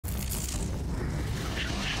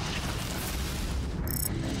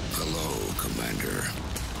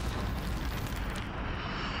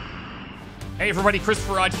Hey everybody,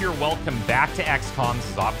 ChristopheRodd here. Welcome back to XCOM.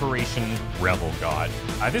 This is Operation Rebel God.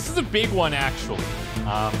 This is a big one, actually.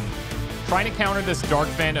 Trying to counter this dark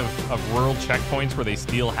vent of rural checkpoints where they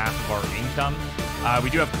steal half of our income.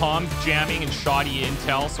 We do have comms jamming and shoddy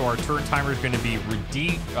intel, so our turn timer is going to be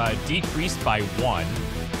decreased by 1.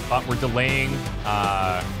 But we're delaying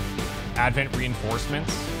advent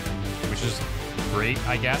reinforcements, which is great,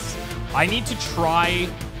 I guess. I need to try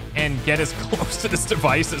and get as close to this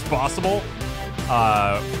device as possible,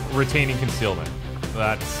 retaining concealment.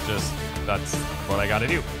 That's what I gotta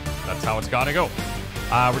do. That's how it's gotta go.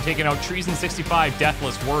 We're taking out Treason 65,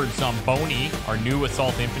 Deathless, Words, Zomboni, our new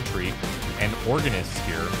assault infantry, and organists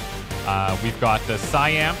here. We've got the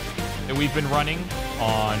Siamp that we've been running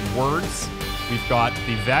on Words. We've got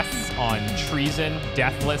the Vests on Treason,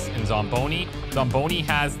 Deathless, and Zomboni. Zomboni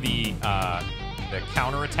has the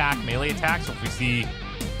counterattack, melee attack, so if we see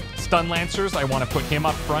Stun Lancers, I want to put him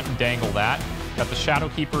up front and dangle that. Got the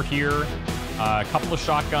Shadowkeeper here, a couple of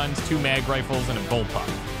shotguns, 2 mag rifles, and a bullpup.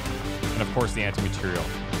 And of course the anti-material.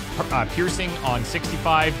 Piercing on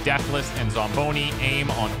 65, Deathless, and Zomboni. Aim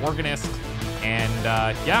on Organist. And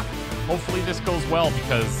yeah, hopefully this goes well,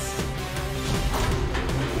 because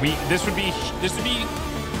this would be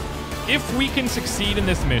if we can succeed in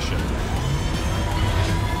this mission,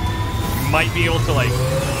 we might be able to like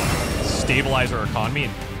stabilize our economy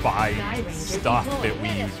and buy stuff that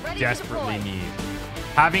we desperately need.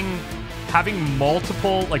 Having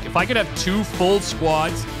multiple, like if I could have 2 full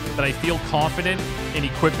squads that I feel confident in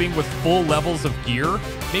equipping with full levels of gear,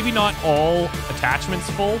 maybe not all attachments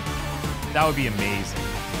full, that would be amazing.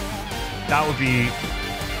 That would be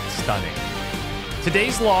stunning.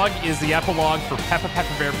 Today's log is the epilogue for Peppa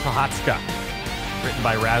Bear Prohatska, written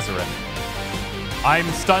by Razareth. I'm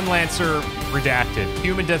Stun Lancer Redacted.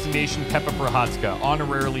 Human designation Peppa Prohatska.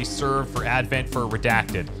 Honorarily served for Advent for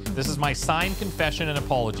Redacted. This is my signed confession and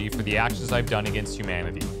apology for the actions I've done against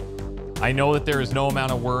humanity. I know that there is no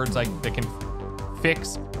amount of words that can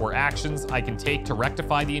fix or actions I can take to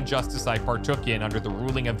rectify the injustice I partook in under the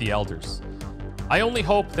ruling of the elders. I only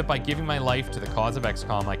hope that by giving my life to the cause of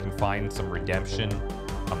XCOM, I can find some redemption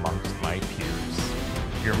amongst my peers.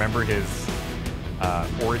 You remember his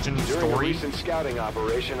origin story? A recent scouting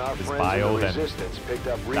operation, our his friends bio, in the that Resistance picked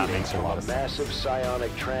up readings from a massive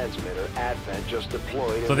psionic transmitter Advent just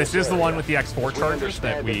deployed. So this is the one with the X4 chargers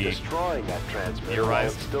that we destroying that transmitter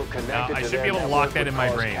theorized. Still connected I to should be able to lock that in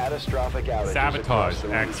my brain. Sabotage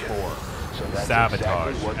X4. So that's Sabotage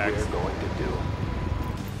exactly what X4. we're going to do.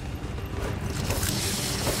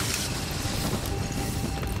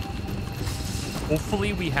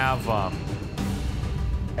 Hopefully we have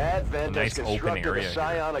Advent nice has constructed open area a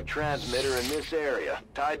psionic transmitter in this area,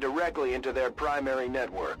 tied directly into their primary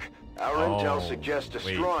network. Our intel suggests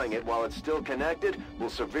destroying it while it's still connected will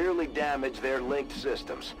severely damage their linked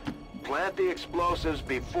systems. Plant the explosives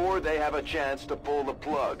before they have a chance to pull the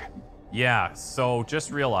plug. Yeah, so just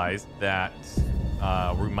realized that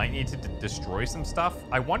we might need to destroy some stuff.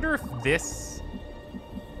 I wonder if this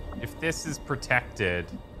is protected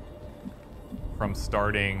from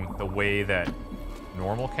starting the way that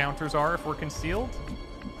normal counters are if we're concealed.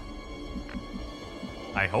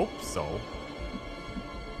 I hope so.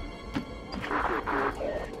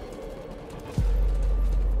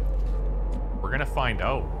 We're gonna find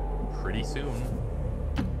out pretty soon.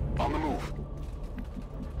 On the move.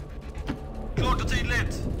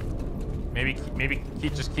 Maybe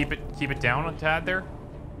just keep it down a tad there.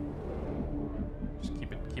 Just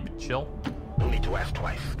keep it chill. No need to ask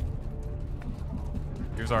twice.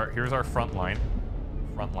 Here's our front line.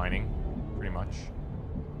 Frontlining, pretty much.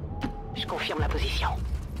 Je confirme la position.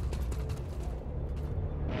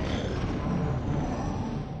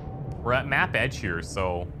 We're at map edge here,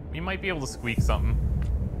 so we might be able to squeak something.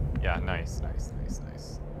 Yeah, nice.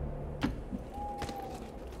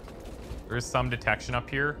 There is some detection up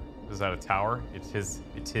here. Is that a tower? It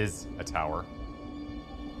is a tower.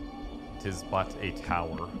 It is but a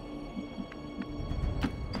tower.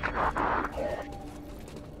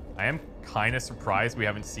 I am kind of surprised we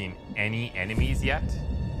haven't seen any enemies yet.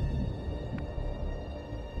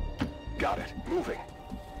 Got it. Moving.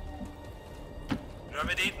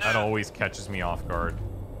 That always catches me off guard.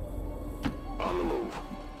 On the move.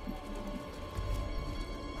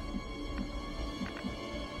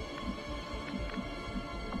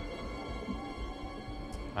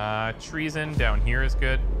 Treason down here is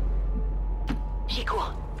good. J'y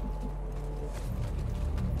cours.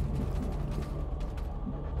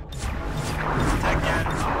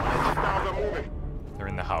 They're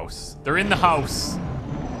in the house. They're in the house.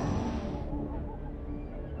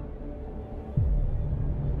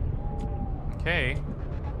 Okay.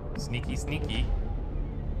 Sneaky Sneaky, sneaky.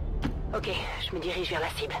 Ok, je me dirige vers la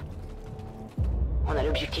cible. On a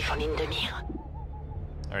l'objectif en ligne de mire.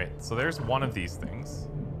 Alright, so there's one of these things.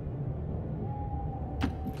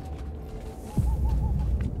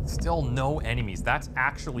 Still no enemies. That's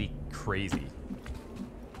actually crazy.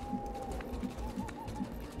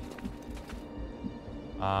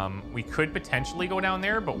 We could potentially go down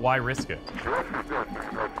there, but why risk it?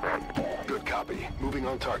 Good copy. Moving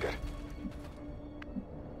on target.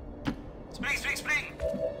 Spring!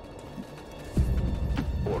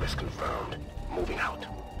 Orders confirmed. Moving out.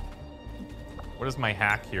 What is my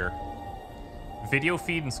hack here? Video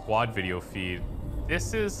feed and squad video feed.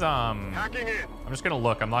 This is, Hacking in. I'm just gonna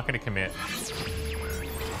look. I'm not gonna commit.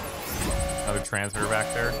 Another transmitter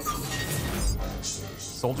back there.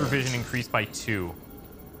 Soldier vision increased by 2.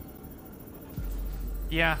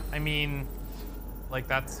 Yeah, I mean, like,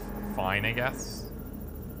 that's fine, I guess.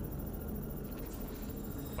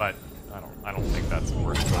 But I don't think that's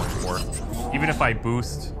worth going for. Even if I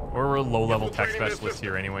boost, we're a low-level tech specialist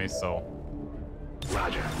here anyway, so.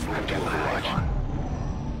 Roger. I'm getting watch.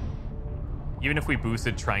 Even if we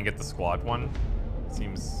boosted, try and get the squad one,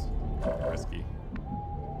 seems risky.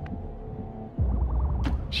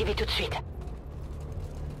 J'y vais tout de suite.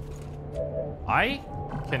 I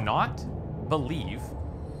cannot believe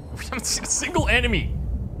we haven't seen a single enemy.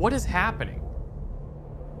 What is happening?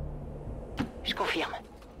 Je confirme.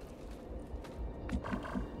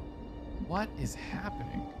 What is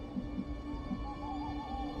happening?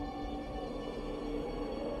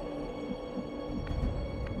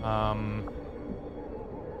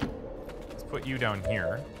 Let's put you down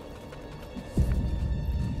here.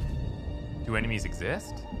 Do enemies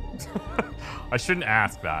exist? I shouldn't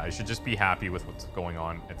ask that. I should just be happy with what's going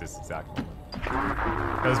on at this exact moment.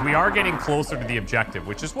 Because we are getting closer to the objective,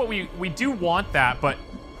 which is what we do want that, but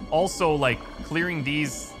also, like, clearing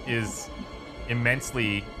these is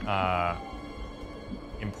immensely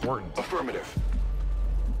important. Affirmative.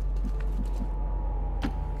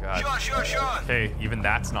 God. Sure. Okay, even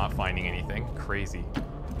that's not finding anything. Crazy.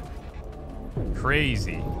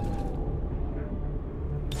 Crazy.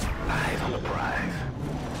 Eyes on the prize.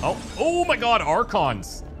 Oh my God,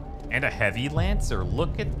 Archons. And a heavy lancer.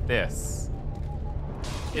 Look at this.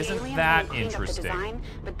 Isn't that interesting? Design,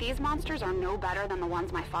 but these monsters are no better than the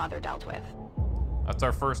ones my father dealt with. That's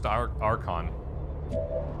our first Archon.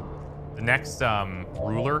 The next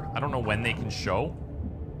ruler, I don't know when they can show,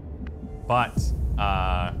 but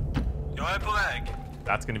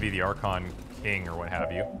that's going to be the Archon King or what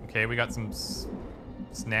have you. Okay, we got some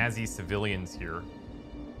snazzy civilians here.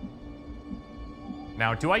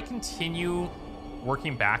 Now, do I continue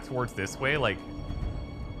working back towards this way? Like,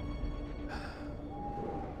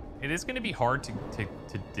 it is going to be hard to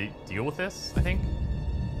deal with this, I think.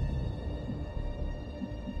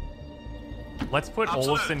 Let's put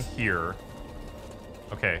Olafson here.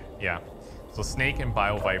 Okay, yeah. So Snake and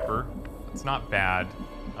Bio Viper. It's not bad.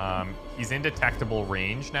 He's in detectable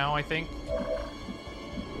range now, I think.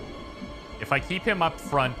 If I keep him up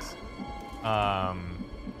front,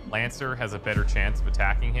 Lancer has a better chance of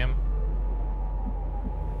attacking him.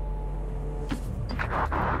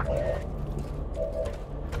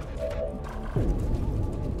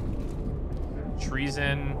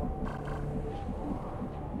 Treason.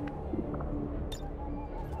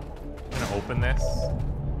 I'm gonna open this.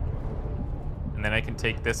 And then I can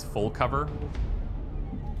take this full cover.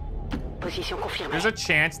 Position confirmée. There's a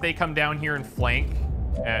chance they come down here and flank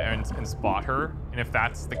and spot her. And if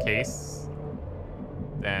that's the case,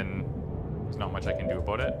 then there's not much I can do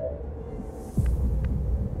about it.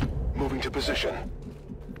 Moving to position.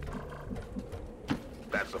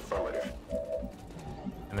 That's affirmative.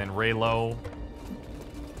 And then Raylo.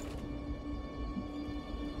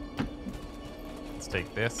 Let's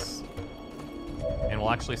take this. And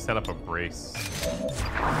we'll actually set up a brace.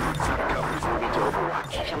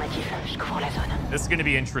 Affirmatif, je couvre la zone. This is going to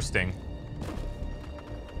be interesting.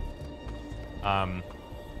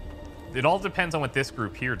 It all depends on what this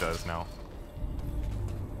group here does now.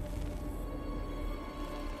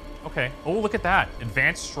 Okay. Oh, look at that.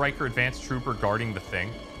 Advanced Striker, Advanced Trooper guarding the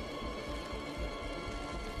thing.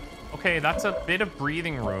 Okay, that's a bit of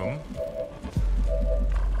breathing room.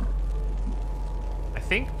 I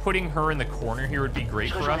think putting her in the corner here would be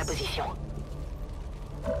great for us. It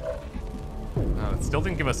still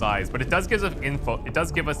didn't give us eyes, but it does give us info. It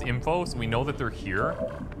does give us info, so we know that they're here.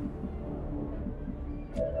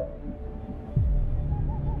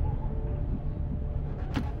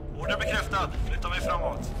 Order bekräftad. Flytta mig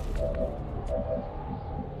framåt.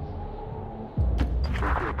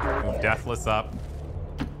 Move Deathless up.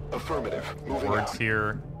 Affirmative. Moving Words out.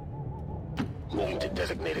 here. Moving to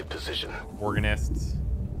designated position. Organist.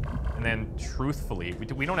 And then, truthfully,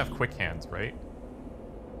 we don't have quick hands, right?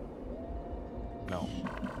 No.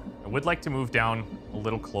 I would like to move down a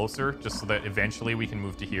little closer, just so that eventually we can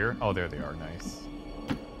move to here. Oh, there they are. Nice.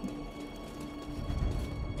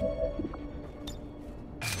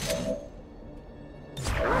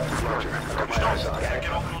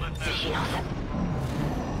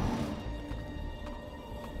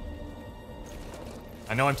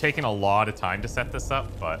 I know I'm taking a lot of time to set this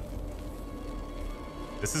up, but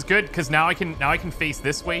this is good because now I can face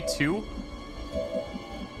this way too.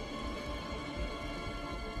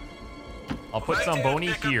 I'll put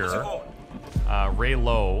Zamboni here. Ray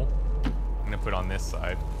low. I'm gonna put on this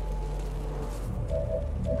side.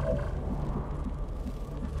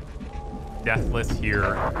 Deathless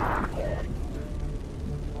here.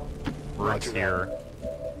 Birds here.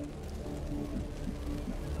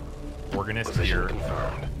 Organist here.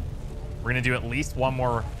 We're gonna do at least one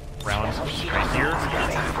more round right here.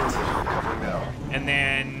 And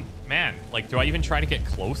then, man, like, do I even try to get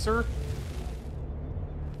closer?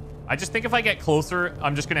 I just think if I get closer,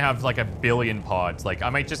 I'm just gonna have like a billion pods. Like, I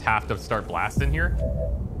might just have to start blasting here.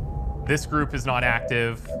 This group is not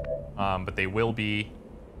active, but they will be.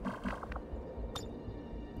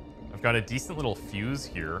 I've got a decent little fuse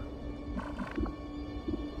here.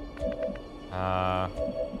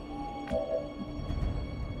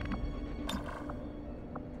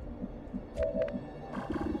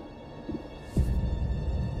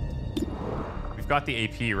 We've got the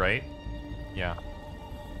AP, right? Yeah.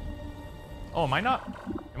 Oh, am I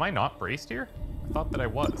not braced here? I thought that I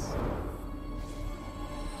was.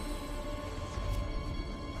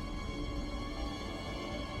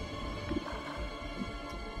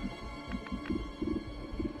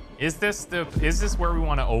 Is this where we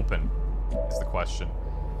want to open? Is the question.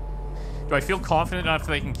 Do I feel confident enough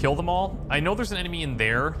that I can kill them all? I know there's an enemy in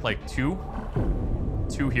there, like two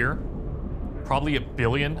here. Probably a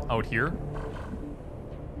billion out here.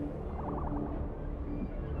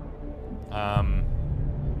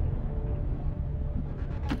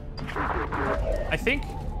 I think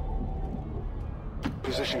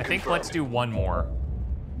let's do one more.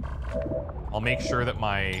 I'll make sure that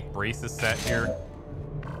my brace is set here.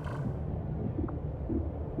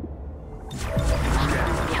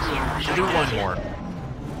 We'll do one more.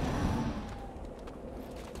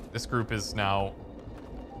 This group is now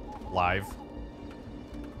live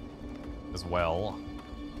as well.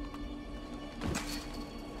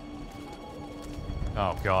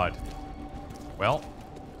 Oh, God. Well,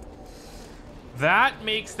 that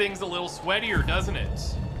makes things a little sweatier, doesn't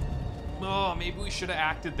it? Oh, maybe we should have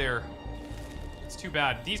acted there. It's too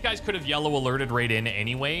bad. These guys could have yellow alerted right in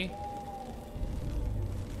anyway.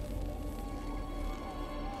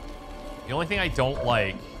 The only thing I don't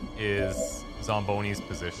like is Zamboni's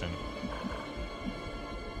position.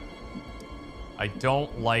 I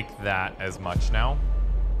don't like that as much now.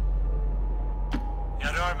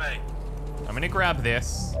 I'm gonna grab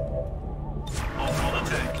this.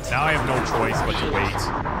 Now I have no choice but to wait.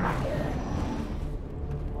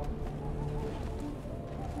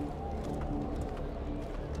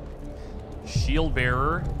 Shield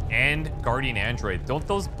Bearer and Guardian Android. Don't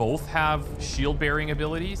those both have shield bearing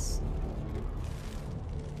abilities?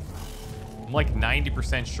 I'm like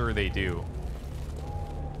 90% sure they do.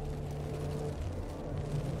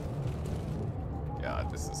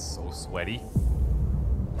 God, this is so sweaty.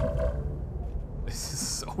 This is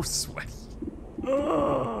so sweaty.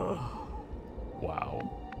 Wow.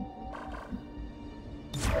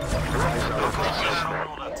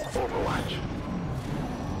 Overwatch.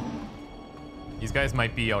 These guys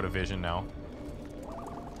might be out of vision now.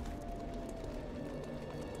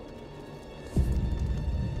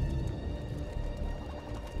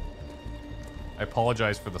 I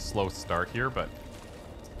apologize for the slow start here, but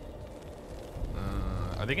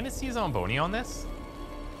are they going to see Zamboni on this?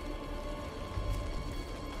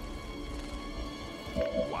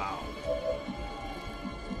 Wow.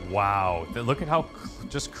 Wow. Look at how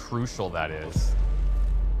just crucial that is.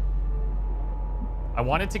 I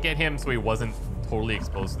wanted to get him so he wasn't totally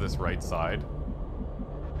exposed to this right side.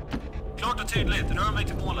 Klart och tydligt, rör mig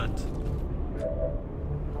till målet.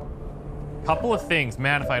 Couple of things.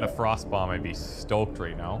 Man, if I had a frost bomb, I'd be stoked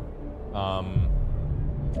right now.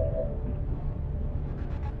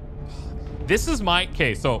 This is my...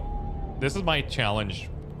 Okay, so this is my challenge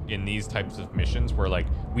in these types of missions where, like,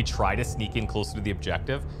 we try to sneak in closer to the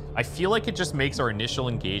objective. I feel like it just makes our initial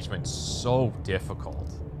engagement so difficult.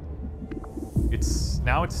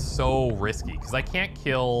 Now it's so risky because I can't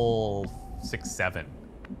kill 6-7.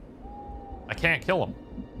 I can't kill him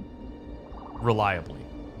reliably.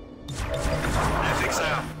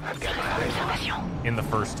 In the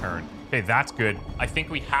first turn. Okay, that's good. I think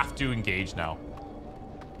we have to engage now.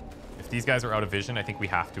 If these guys are out of vision, I think we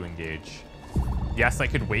have to engage. Yes, I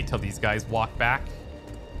could wait till these guys walk back.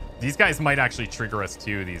 These guys might actually trigger us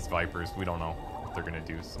too, these Vipers. We don't know what they're gonna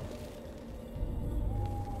do, so.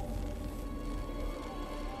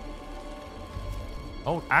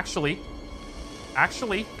 Oh, actually,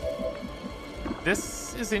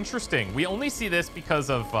 this is interesting. We only see this because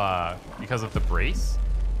of the brace.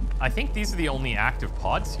 I think these are the only active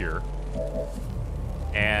pods here.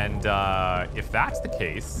 And if that's the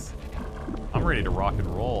case, I'm ready to rock and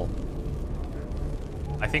roll.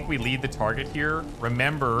 I think we lead the target here.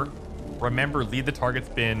 Remember, lead the target's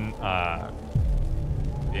been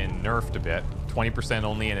nerfed a bit. 20%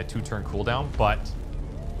 only and a 2-turn cooldown, but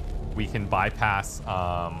we can bypass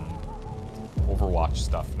Overwatch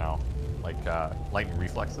stuff now, like lightning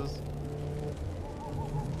reflexes.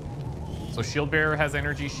 So Shield Bearer has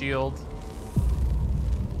energy shield,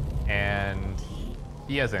 and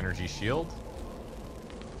he has energy shield,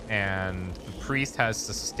 and the Priest has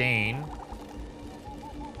sustain.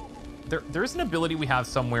 There's an ability we have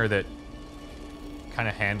somewhere that kind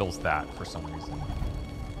of handles that for some reason.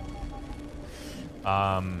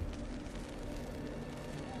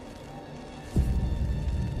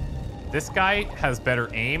 This guy has better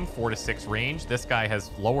aim, 4 to 6 range. This guy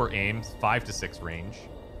has lower aim, 5 to 6 range,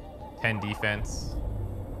 10 defense.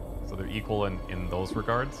 So they're equal in those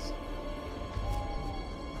regards.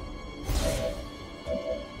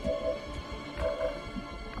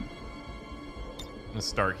 I'm gonna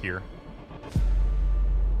start here.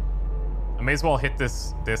 I may as well hit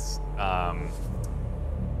this what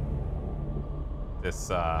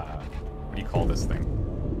do you call this thing?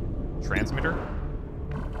 Transmitter?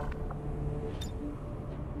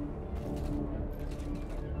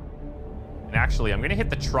 And actually, I'm going to hit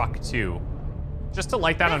the truck, too. Just to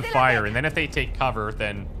light that on fire. And then if they take cover,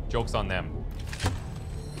 then joke's on them.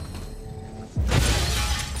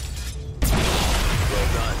 Well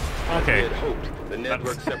done. Okay. As we had hoped, the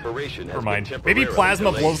network separation has Never mind. been Maybe temporarily Plasma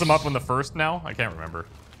delayed. blows them up on the first now? I can't remember.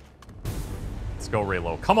 Let's go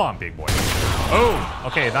Raylo. Come on, big boy. Oh!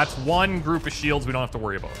 Okay, that's one group of shields we don't have to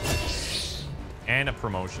worry about. And a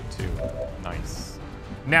promotion, too. Nice.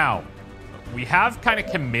 Now, we have kind of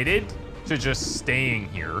committed to just staying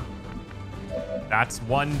here. That's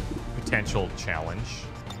one potential challenge.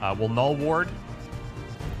 We'll null ward.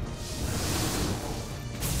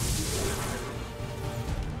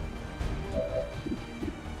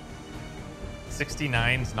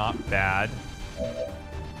 $69's not bad.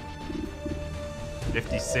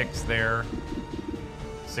 56 there.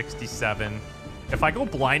 67. If I go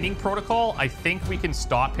blinding protocol, I think we can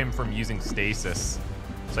stop him from using stasis.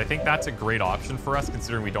 So I think that's a great option for us,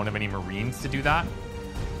 considering we don't have any Marines to do that.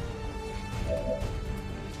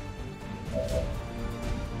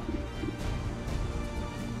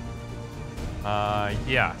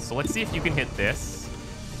 Yeah, so let's see if you can hit this.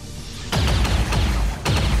 You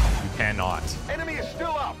cannot. Enemy is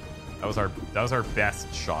still up. That was our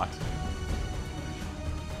best shot.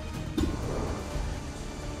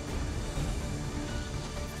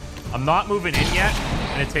 I'm not moving in yet.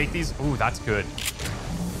 I'm gonna take these. Ooh, that's good.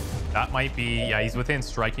 That might be, yeah, he's within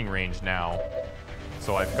striking range now.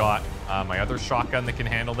 So I've got my other shotgun that can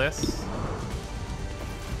handle this.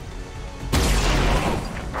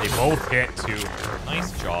 They both hit too.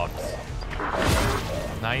 Nice jobs.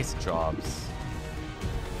 Nice jobs.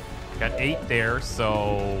 Got 8 there,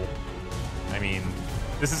 so I mean,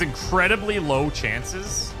 this is incredibly low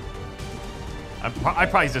chances. I'd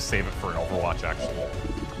probably just save it for an Overwatch, actually.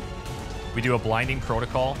 We do a blinding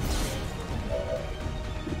protocol.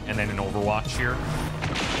 And then an Overwatch here.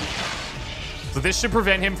 So this should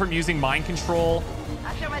prevent him from using mind control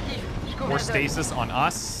or stasis on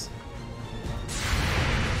us.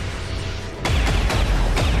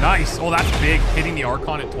 Nice. Oh, that's big. Hitting the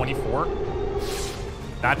Archon at 24.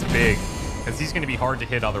 That's big. Because he's going to be hard to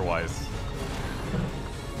hit otherwise.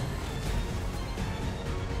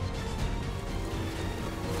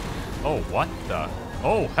 Oh, what the?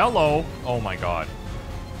 Oh, hello. Oh, my God.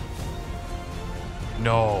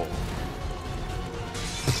 No.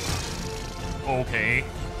 Okay.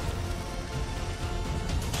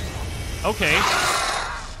 Okay.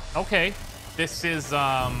 Okay. This is,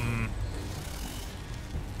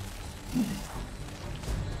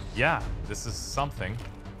 yeah, this is something.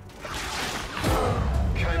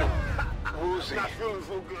 Kind of woozy. Not feeling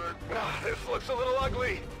so good. This looks a little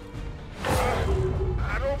ugly.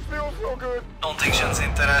 I don't feel so good. Någonting känns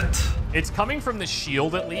inte rätt. It's coming from the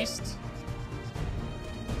shield, at least.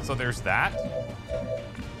 So there's that.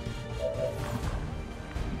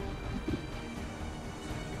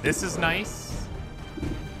 This is nice.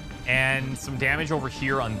 And some damage over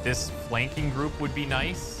here on this flanking group would be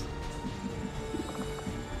nice.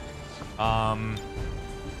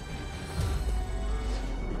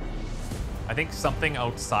 I think something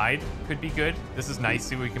outside could be good. This is nice.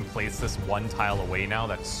 See, we can place this one tile away now.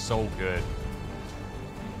 That's so good.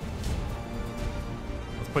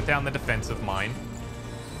 Let's put down the defensive mine.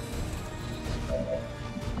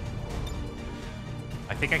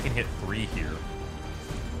 I think I can hit 3 here.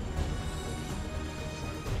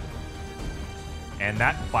 And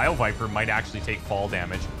that Bio Viper might actually take fall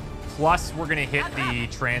damage. Plus, we're going to hit the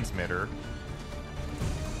transmitter.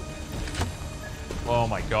 Oh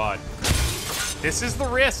my god. This is the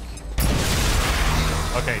risk.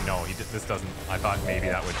 Okay, no, this doesn't. I thought maybe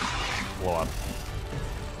that would blow up.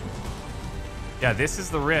 Yeah, this is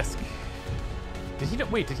the risk. Did he not,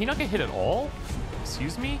 wait, did he not get hit at all?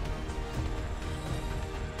 Excuse me?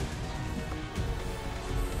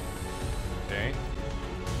 Okay.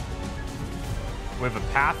 We have a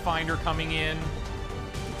Pathfinder coming in.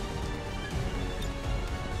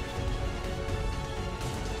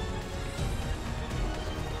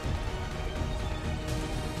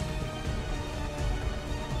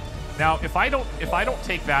 Now, if I don't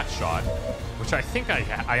take that shot, which I think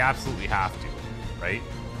I absolutely have to, right?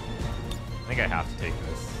 I think I have to take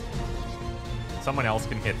this. Someone else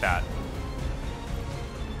can hit that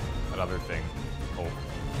other thing. Oh.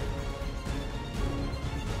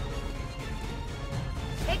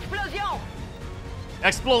 Explosion!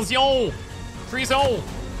 Explosion! Treason!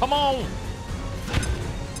 Come on!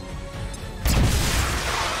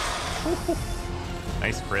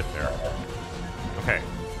 Nice crit there. Okay.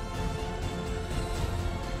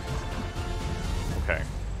 Okay.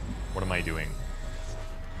 What am I doing?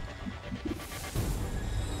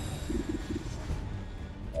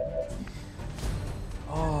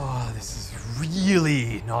 Oh, this is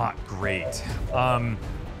really not great.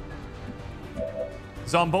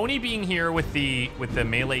 Zomboni being here with the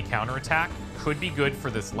melee counterattack could be good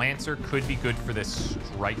for this Lancer, could be good for this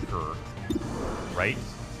Striker, right?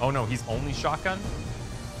 Oh no, he's only shotgun?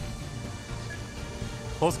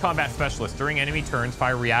 Close combat specialist. During enemy turns,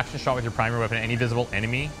 fire reaction shot with your primary weapon at any visible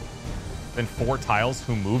enemy. Then 4 tiles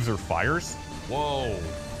who moves or fires. Whoa.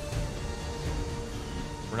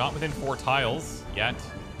 We're not within 4 tiles yet.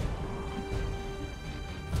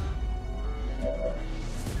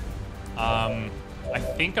 I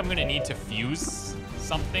think I'm gonna need to fuse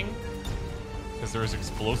something because there's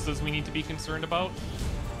explosives we need to be concerned about.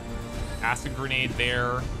 Acid grenade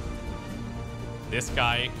there. This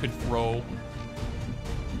guy could throw.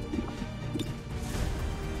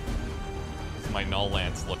 What's my null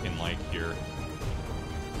lance looking like here?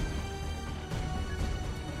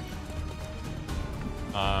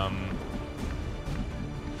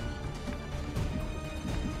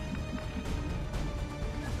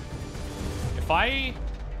 If I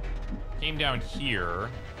came down here,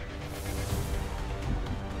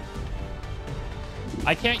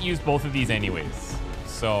 I can't use both of these anyways,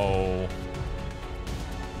 so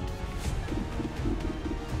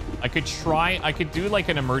I could do like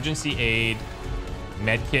an emergency aid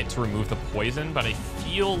med kit to remove the poison, but I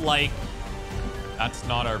feel like that's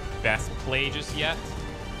not our best play just yet.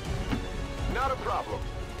 Not a problem.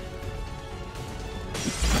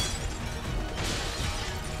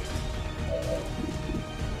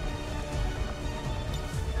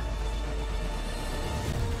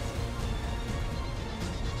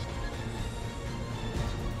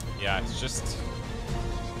 Yeah, it's just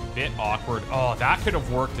a bit awkward. Oh, that could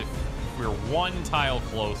have worked if we were 1 tile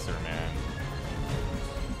closer, man.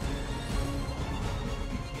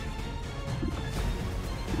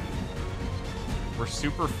 We're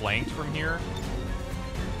super flanked from here.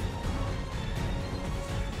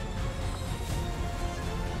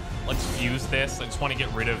 Let's fuse this. I just want to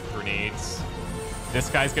get rid of grenades.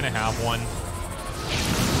 This guy's going to have one.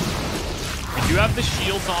 We do have the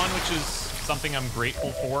shields on, which is something I'm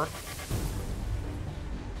grateful for.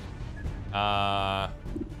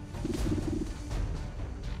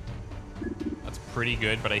 That's pretty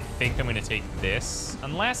good, but I think I'm going to take this.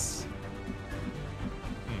 Unless...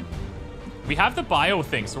 We have the bio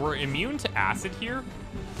thing, so we're immune to acid here.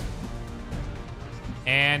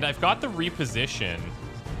 And I've got the reposition.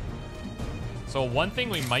 So one thing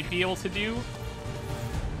we might be able to do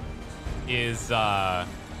is... Oh,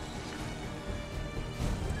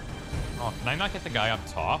 can I not get the guy up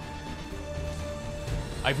top?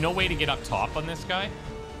 I have no way to get up top on this guy.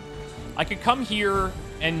 I could come here,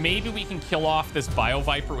 and maybe we can kill off this Bio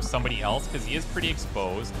Viper with somebody else, because he is pretty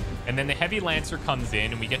exposed. And then the Heavy Lancer comes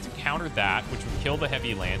in, and we get to counter that, which would kill the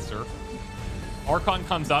Heavy Lancer. Archon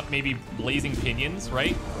comes up, maybe blazing pinions,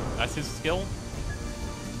 right? That's his skill.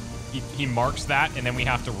 He marks that, and then we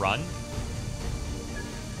have to run.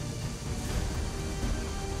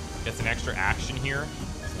 Gets an extra action here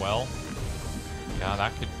as well. Yeah,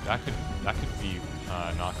 that could be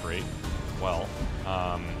not great as well.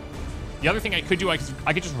 The other thing I could do, I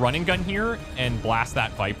could just run and gun here and blast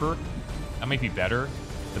that Viper. That might be better.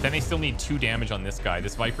 But then they still need 2 damage on this guy.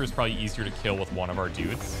 This Viper is probably easier to kill with one of our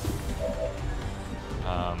dudes.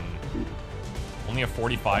 Only a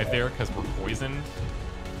 45 there because we're poisoned.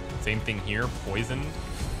 Same thing here, poisoned.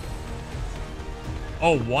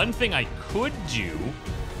 Oh, one thing I could do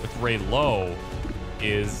with Ray Low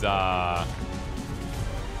is I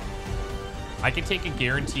could take a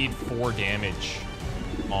guaranteed 4 damage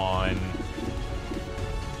on,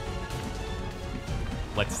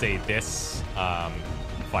 let's say, this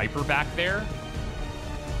Viper back there.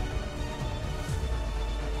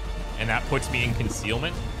 And that puts me in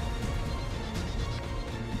concealment.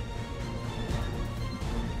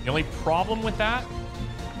 The only problem with that...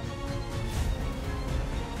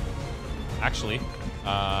 Actually,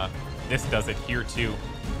 this does it here too.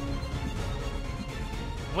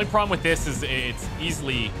 The only problem with this is it's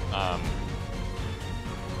easily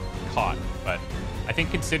caught. But I think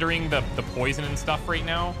considering the poison and stuff right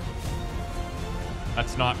now,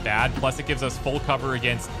 that's not bad. Plus it gives us full cover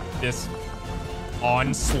against this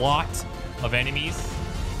onslaught of enemies.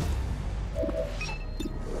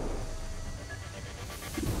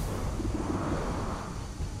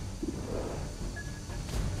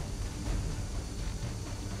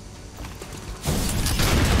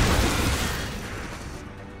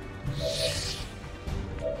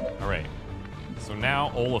 All right. So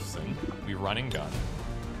now Olafson, we run and gun.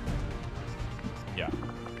 Yeah.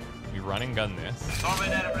 We run and gun this.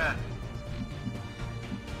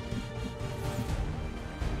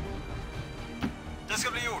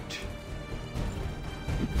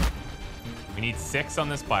 We need 6 on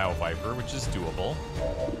this Bio Viper, which is doable.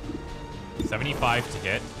 75 to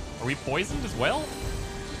hit. Are we poisoned as well?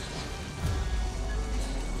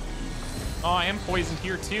 Oh, I am poisoned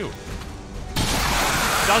here too.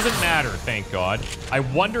 Doesn't matter, thank God. I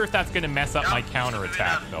wonder if that's going to mess up my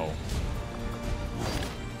counterattack, though.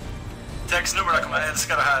 Textnummer kommer jag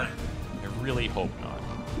älska det här. I really hope not.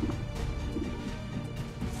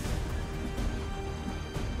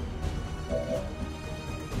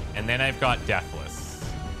 And then I've got Deathless,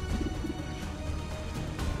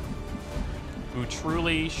 who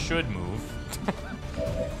truly should move.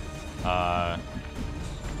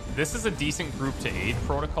 This is a decent group to aid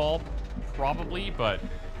protocol, probably, but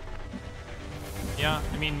yeah,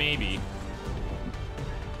 I mean, maybe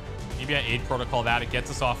I aid protocol that. It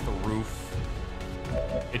gets us off the roof.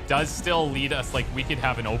 It does still lead us, like, we could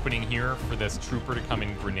have an opening here for this trooper to come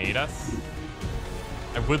and grenade us.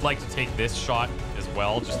 I would like to take this shot as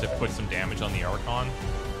well, just to put some damage on the Archon.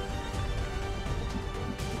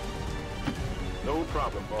 No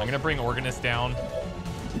problem, boss. I'm gonna bring Organist down.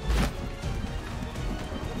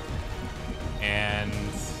 And...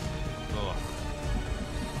 ugh.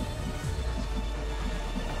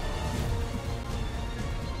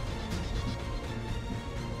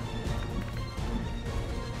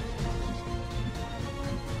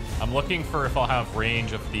 I'm looking for if I'll have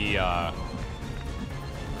range of the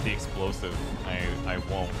explosive. I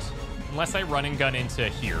won't. Unless I run and gun into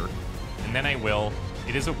here. And then I will.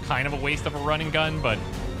 It is a kind of a waste of a run and gun, but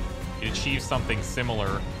it achieves something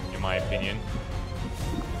similar, in my opinion.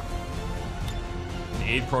 The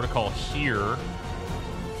aid protocol here.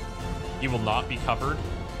 He will not be covered.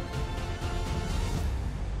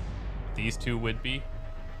 These two would be.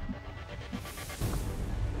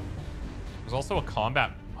 There's also a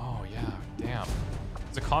combat... oh, yeah. Damn.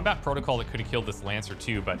 There's a combat protocol that could have killed this Lancer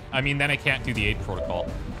too, but I mean, then I can't do the aid protocol.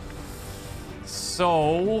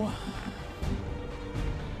 So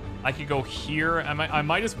I could go here. I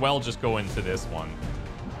might as well just go into this one.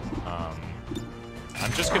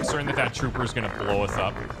 I'm just concerned that that trooper is going to blow us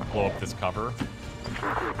up, blow up this cover.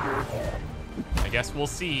 I guess we'll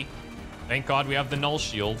see. Thank God we have the null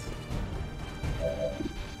shield.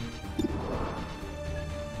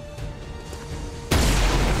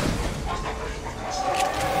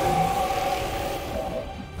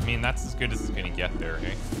 I mean, that's as good as it's gonna get there,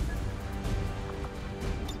 hey?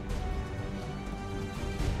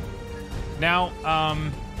 Now,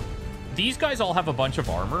 these guys all have a bunch of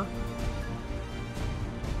armor.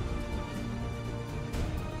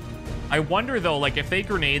 I wonder, though, like, if they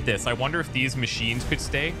grenade this, I wonder if these machines could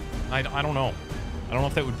stay. I don't know. I don't know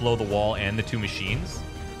if that would blow the wall and the 2 machines.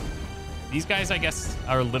 These guys, I guess,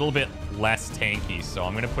 are a little bit less tanky, so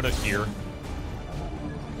I'm gonna put it here.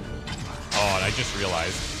 Oh, and I just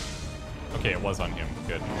realized. Okay, it was on him.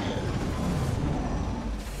 Good.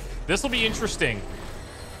 This will be interesting.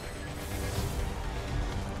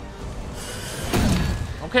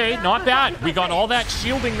 Okay, not bad. We got all that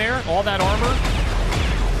shielding there, all that armor.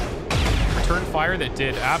 Return fire that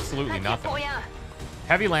did absolutely nothing.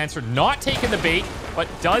 Heavy Lancer not taking the bait, but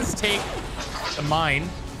does take the mine.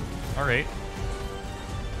 All right.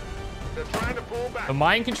 The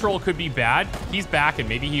mind control could be bad. He's back, and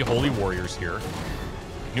maybe he Holy Warriors here.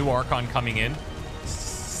 New Archon coming in.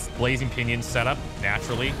 Blazing Pinion setup,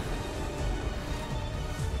 naturally.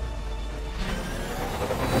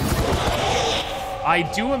 I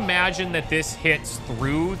do imagine that this hits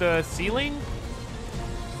through the ceiling.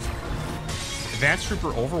 Advanced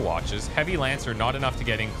Trooper overwatches. Heavy Lancer, not enough to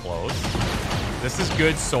get in close. This is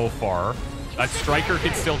good so far. That Striker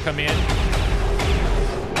could still come in.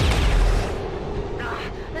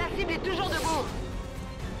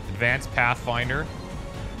 Advanced Pathfinder.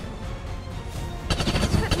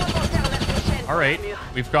 All right,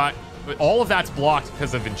 we've got... All of that's blocked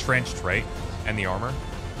because of Entrenched, right? And the armor.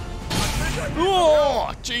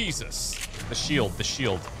 Oh, Jesus. The shield, the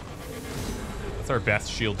shield. That's our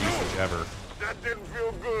best shield usage ever. That didn't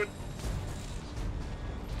feel good.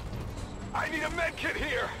 I need a med kit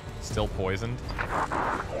here. Still poisoned.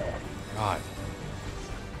 God.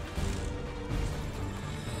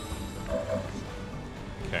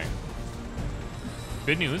 Okay.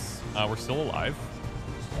 Good news. We're still alive.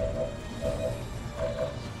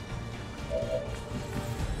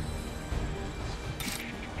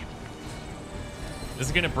 This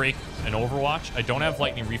is going to break an Overwatch. I don't have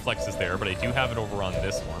lightning reflexes there, but I do have it over on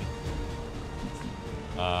this one.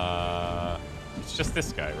 It's just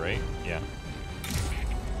this guy, right? Yeah.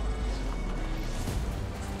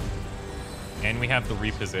 And we have the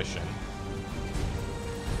reposition.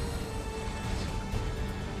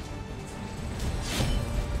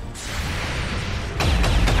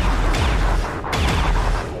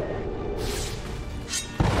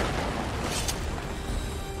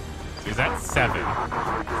 Is that 7?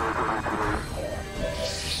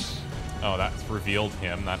 Oh, that's revealed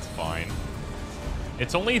him. That's fine.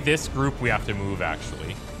 It's only this group we have to move,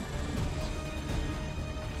 actually.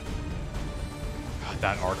 God,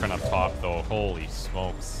 that Archon up top, though. Holy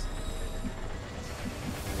smokes.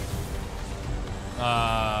 Okay.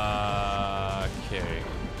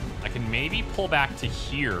 I can maybe pull back to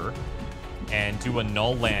here and do a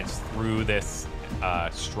null lance through this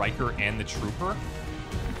Striker and the Trooper.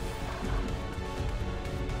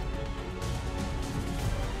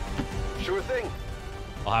 Sure thing.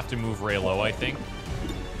 I'll have to move Ray low, I think.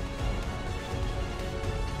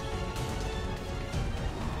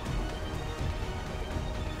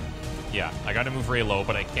 Yeah, I gotta move Ray low,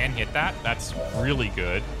 but I can hit that. That's really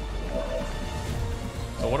good.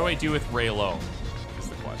 So what do I do with Ray low, is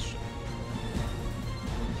the question.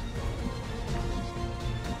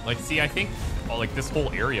 Like, see, I think, well, like, this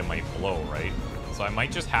whole area might blow, right? So I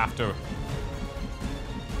might just have to...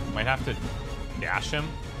 Might have to dash him.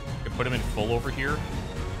 I could put him in full over here.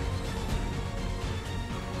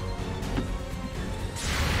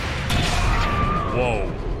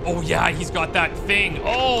 Whoa. Oh, yeah, he's got that thing.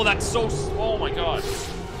 Oh, that's so... Oh, my God.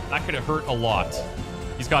 That could have hurt a lot.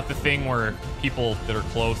 He's got the thing where people that are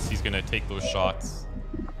close, he's going to take those shots.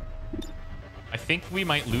 I think we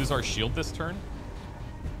might lose our shield this turn.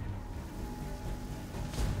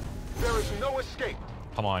 There is no escape.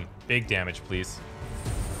 Come on. Big damage, please.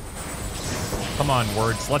 Come on,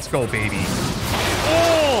 words. Let's go, baby.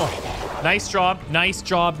 Oh! Nice job. Nice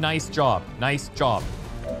job. Nice job. Nice job.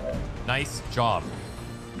 Nice job.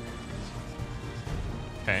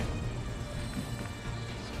 Okay.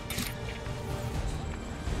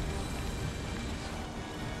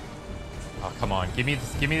 Oh, come on. Give me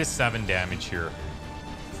the 7 damage here.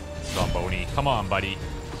 Zomboni. Come on, buddy.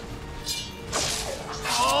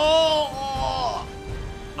 Oh!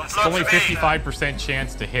 It's only 55%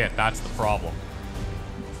 chance to hit. That's the problem.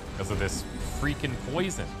 Because of this freaking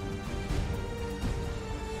poison.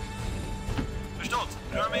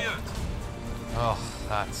 Oh,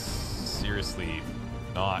 that's seriously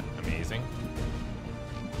not amazing.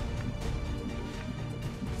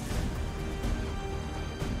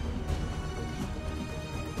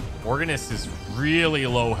 Organist is really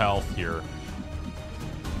low health here.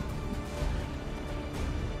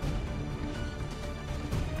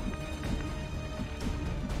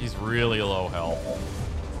 He's really low health.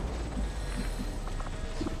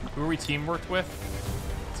 Who are we teamworked with?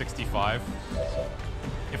 65.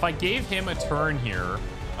 If I gave him a turn here,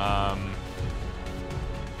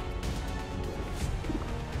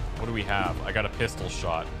 what do we have? I got a pistol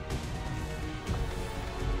shot.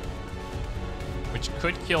 which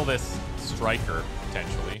could kill this striker,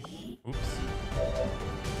 potentially. Oops.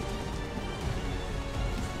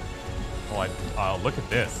 Oh, look at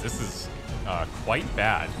this. This is quite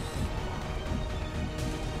bad.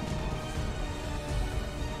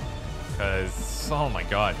 Because, oh my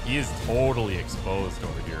god, he is totally exposed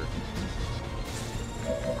over here.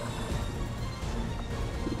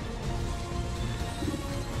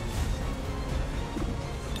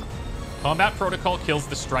 Combat protocol kills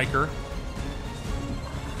the striker.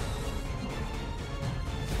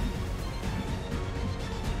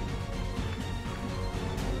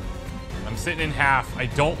 I'm sitting in half. I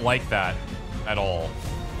don't like that at all.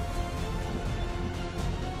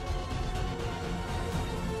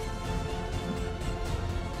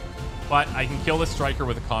 But I can kill the striker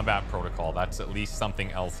with a combat protocol. That's at least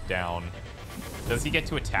something else down. Does he get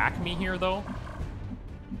to attack me here, though?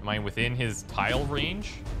 Am I within his tile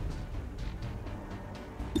range?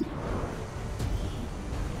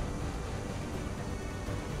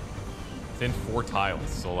 Within 4 tiles,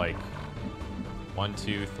 so like 1,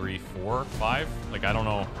 2, 3, 4, 5. Like, I don't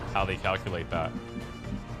know how they calculate that.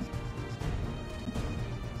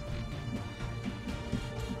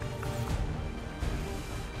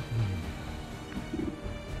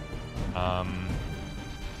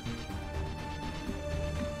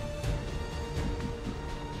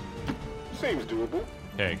 Seems doable.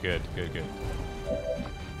 Okay, good.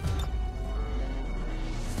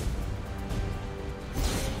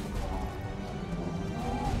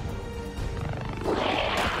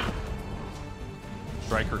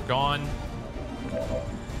 Striker gone.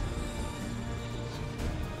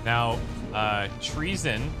 Now,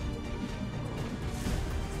 treason.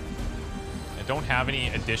 I don't have any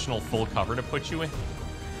additional full cover to put you in.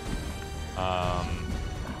 I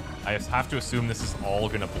have to assume this is all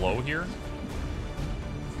gonna blow here.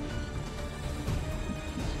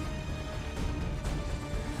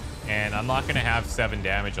 And I'm not gonna have 7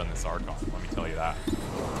 damage on this Archon, let me tell you that.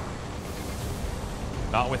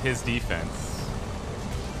 Not with his defense.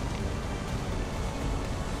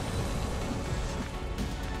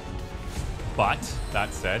 But,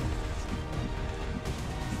 that said,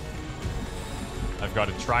 I've got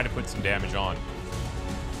to try to put some damage on.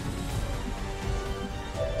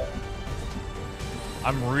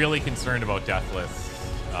 I'm really concerned about Deathless.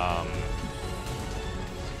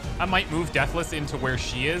 I might move Deathless into where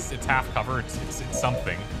she is. It's half cover. It's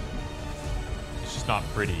something. It's just not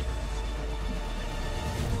pretty.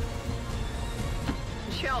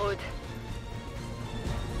 Showed.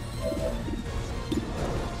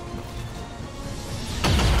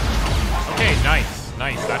 Okay, nice.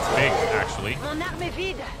 That's big, actually. Mon arme est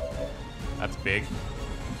vide. That's big.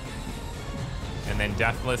 And then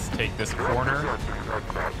Deathless take this corner.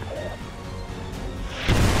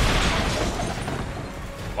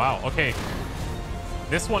 Wow, okay.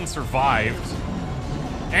 This one survived.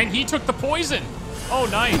 And he took the poison. Oh,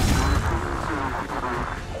 nice.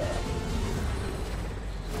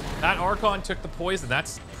 That Archon took the poison.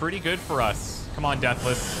 That's pretty good for us. Come on,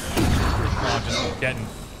 Deathless. Oh, just getting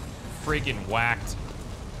friggin' whacked.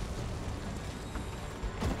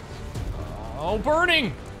 Oh,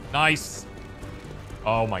 burning! Nice.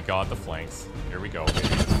 Oh my god, the flanks. Here we go, baby.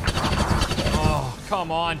 Oh,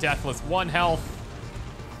 come on, Deathless. 1 health.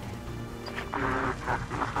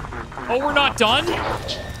 Oh, we're not done?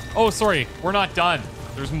 Oh, sorry. We're not done.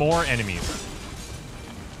 There's more enemies.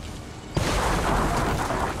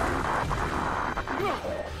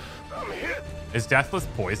 Is Deathless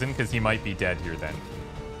poisoned? Because he might be dead here then.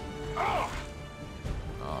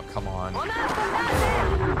 Oh, come on.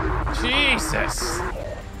 Jesus.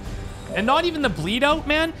 And not even the bleed out,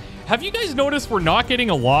 man. Have you guys noticed we're not getting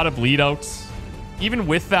a lot of bleed outs? Even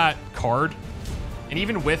with that card. And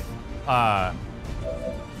even with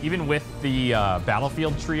the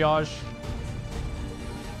battlefield triage.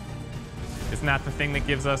 Isn't that the thing that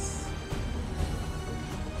gives us...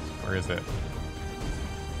 Where is it?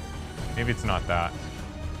 Maybe it's not that.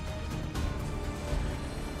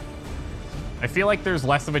 I feel like there's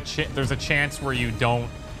less of a there's a chance where you don't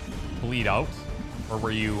bleed out, or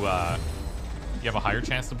where you have a higher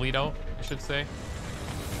chance to bleed out, I should say.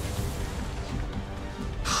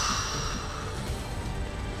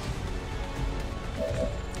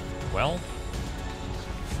 Well,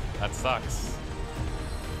 that sucks.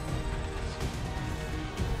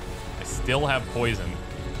 I still have poison.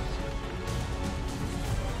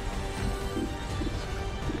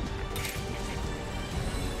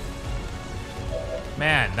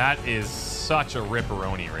 Man, that is such a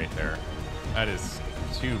ripperoni right there. That is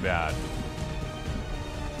too bad.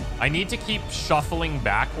 I need to keep shuffling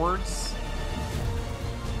backwards,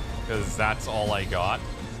 because that's all I got.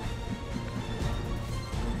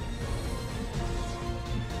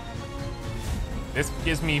 This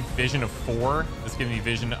gives me vision of 4. This gives me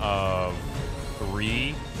vision of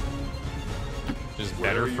 3. Which is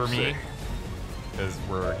better for me. Because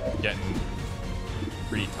we're getting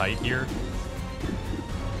pretty tight here.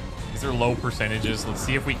 These are low percentages. Let's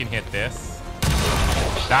see if we can hit this.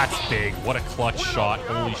 That's big. What a clutch shot.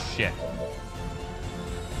 Holy shit.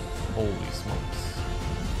 Holy smokes.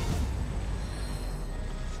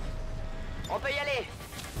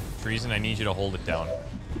 Treason, I need you to hold it down.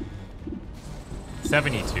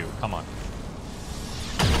 72. Come on.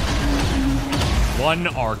 1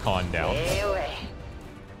 Archon down.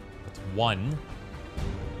 That's 1.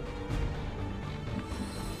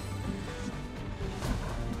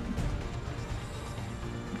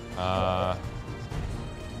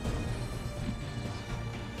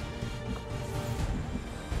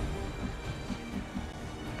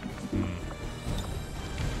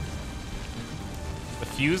 The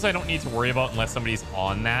fuse I don't need to worry about unless somebody's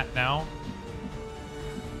on that now.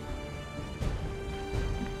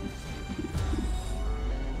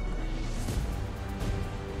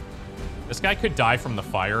 This guy could die from the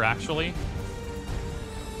fire, actually.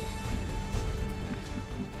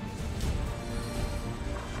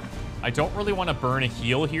 I don't really want to burn a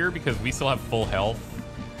heal here because we still have full health.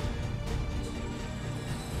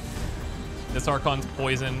 This Archon's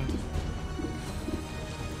poisoned.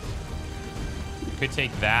 Could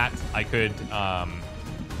take that. I could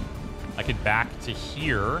back to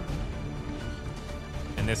here.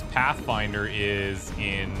 And this Pathfinder is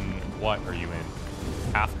in... What are you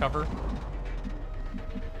in? Path cover?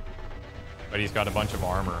 But he's got a bunch of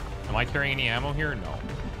armor. Am I carrying any ammo here? No.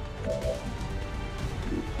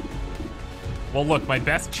 Well, look, my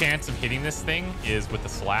best chance of hitting this thing is with the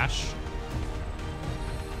slash.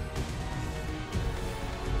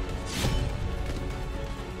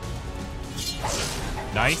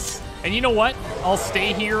 Nice. And you know what? I'll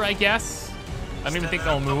stay here, I guess. I don't even think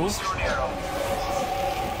I'll move.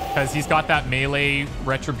 Because he's got that melee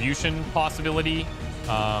retribution possibility.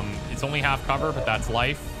 It's only half cover, but that's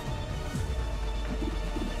life.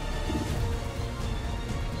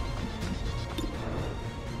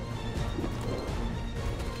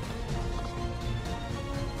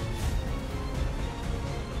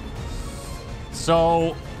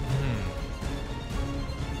 So,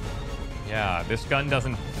 yeah, this gun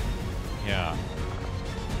doesn't, yeah.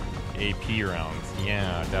 AP rounds,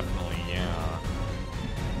 yeah, definitely, yeah.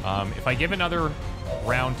 If I give another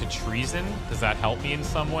round to Treason, does that help me in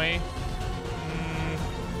some way?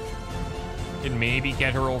 Can maybe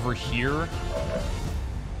get her over here.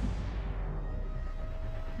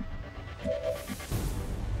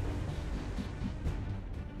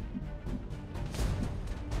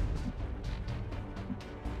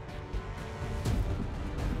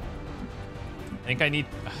 I think I need...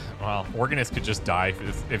 Well, Organist could just die.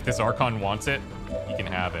 If this Archon wants it, he can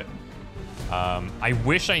have it. I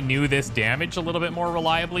wish I knew this damage a little bit more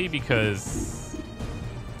reliably because...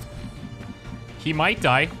 He might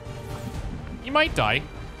die. He might die.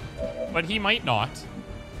 But he might not.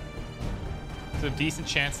 There's a decent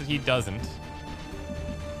chance that he doesn't.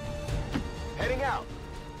 Heading out.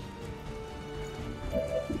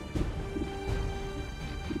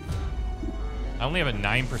 I only have a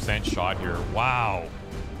 9% shot here. Wow.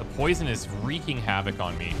 The poison is wreaking havoc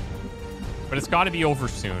on me. But it's got to be over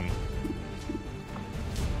soon.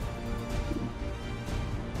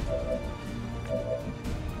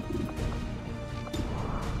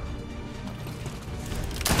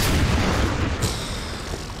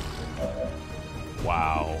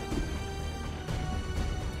 Wow.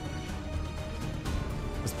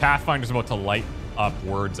 This Pathfinder's about to light up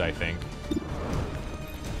words, I think.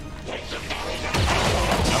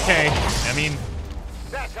 Okay, I mean...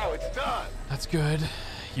 That's how it's done. That's good.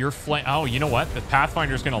 You're oh, you know what? The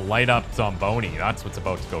Pathfinder's gonna light up Zomboni. That's what's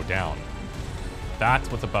about to go down. That's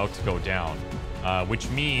what's about to go down. Which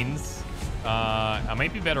means... I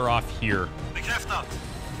might be better off here. Bekräftat.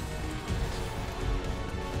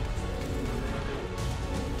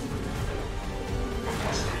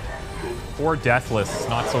 Or deathless.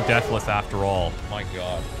 Not so deathless after all. My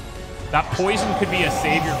god. That poison could be a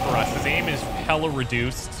savior for us. His aim is hella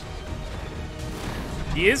reduced.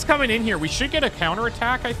 He is coming in here. We should get a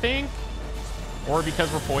counterattack, I think. Or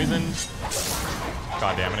because we're poisoned.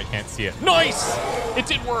 God damn it, I can't see it. Nice! It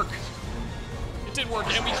did work. It did work,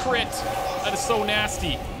 and we crit. That is so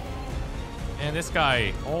nasty. And this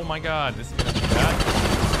guy, oh my god, this is gonna be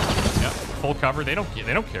bad. Yep, full cover. They don't care.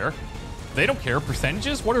 They don't care.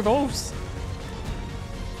 Percentages? What are those?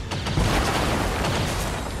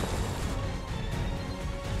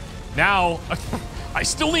 Now, I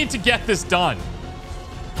still need to get this done.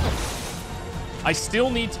 I still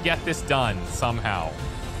need to get this done somehow.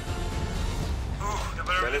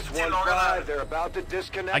 Menace 1-5, they're about to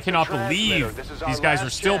disconnect. I cannot the believe This is these our guys are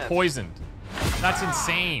last still chance. poisoned. That's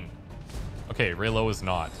insane. Okay, Raylo is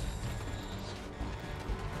not.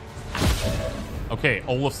 Okay,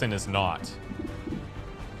 Olafson is not.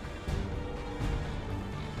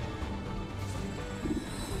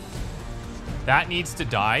 That needs to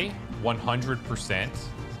die 100%.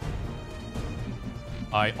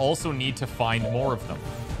 I also need to find more of them.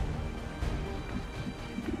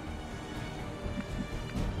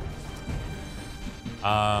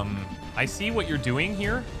 I see what you're doing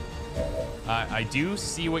here. I do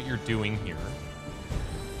see what you're doing here.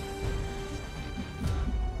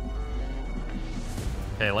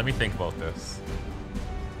 Okay, let me think about this.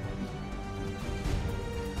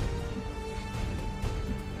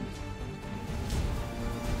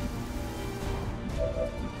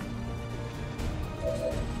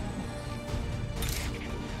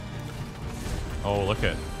 Oh, look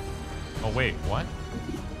at... Oh, wait, what?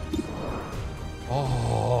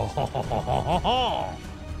 Oh,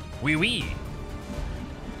 wee wee.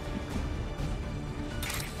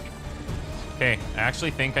 Okay, I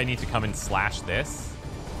actually think I need to come and slash this.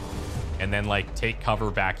 And then, like, take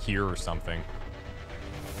cover back here or something.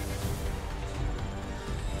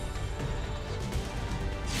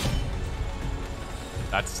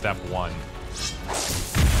 That's step one.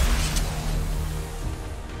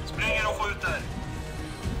 Springer och skjuter.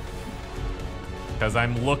 Because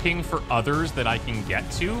I'm looking for others that I can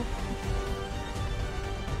get to.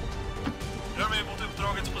 Rör mig mot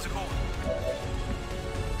uppdragets position.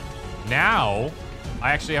 Now,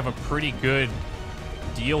 I actually have a pretty good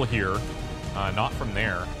deal here. Not from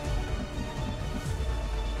there.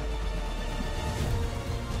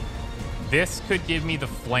 This could give me the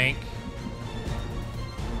flank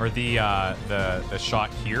or the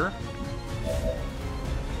shot here.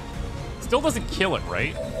 Still doesn't kill it,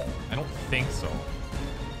 right? I don't think so.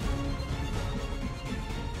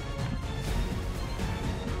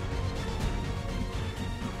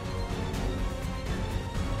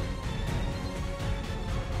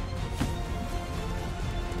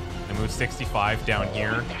 I move 65 down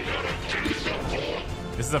here.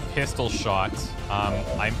 This is a pistol shot.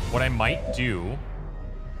 What I might do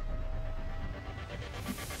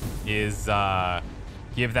is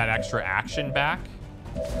give that extra action back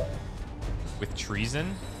with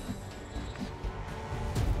treason.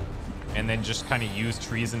 And then just kind of use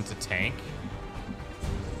treason to tank.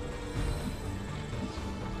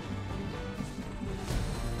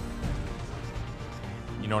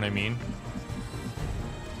 You know what I mean?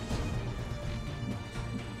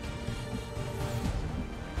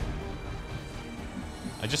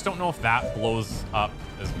 I just don't know if that blows up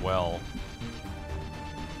as well.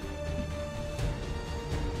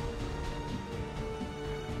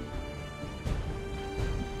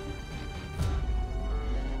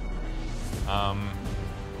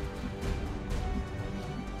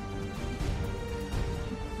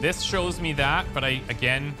 This shows me that, but I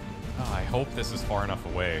hope this is far enough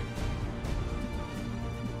away.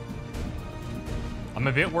 I'm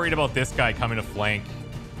a bit worried about this guy coming to flank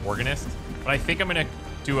Organist, but I think I'm gonna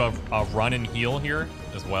do a run and heal here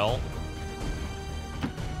as well.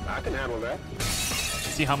 I can handle that.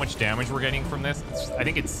 See how much damage we're getting from this? I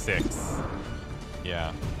think it's 6.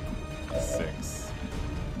 Yeah, 6.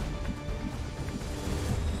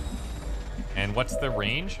 And what's the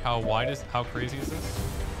range? How crazy is this?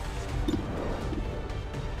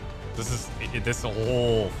 This is a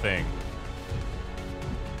whole thing.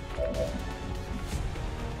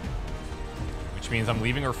 Which means I'm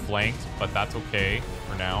leaving her flanked, but that's okay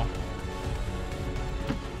for now.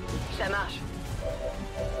 Ça marche.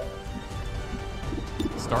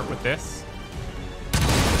 Start with this.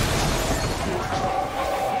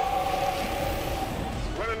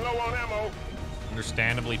 Running low on ammo.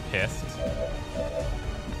 Understandably pissed.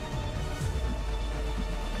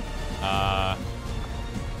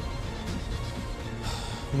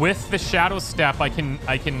 With the shadow step, I can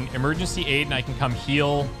emergency aid and I can come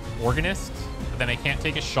heal Organist, but then I can't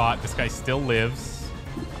take a shot. This guy still lives.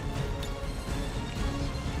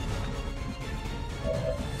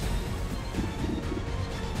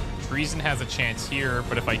 Treason has a chance here,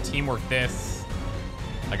 but if I teamwork this,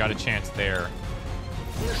 I got a chance there.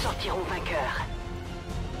 Nous sortirons vainqueurs.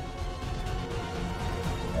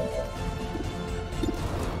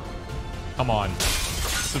 Come on.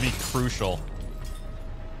 This will be crucial.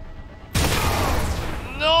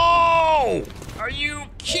 No! Are you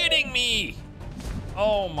kidding me?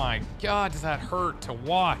 Oh my god, does that hurt to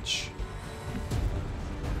watch?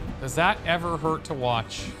 Does that ever hurt to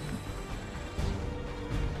watch?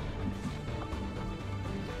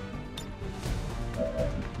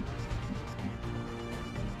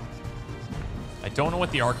 don't know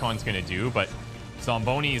what the Archon's gonna do, but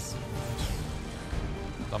Zamboni's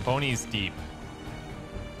deep.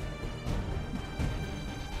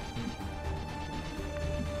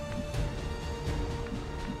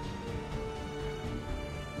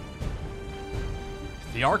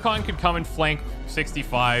 The Archon could come and flank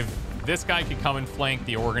 65. This guy could come and flank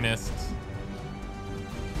the Organist.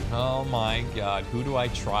 Oh my god, who do I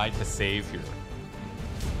try to save here?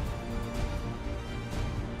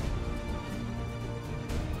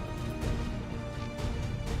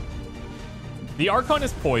 The Archon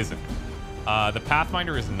is poisoned. The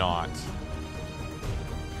Pathfinder is not.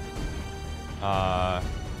 I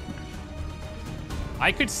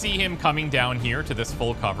could see him coming down here to this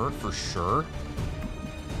full cover for sure.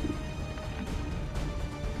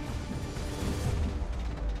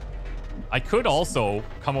 I could also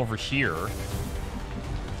come over here.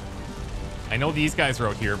 I know these guys are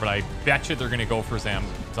out here, but I bet you they're going to go for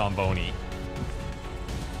Zamboni.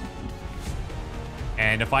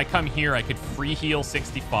 And if I come here, I could free heal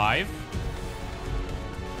 65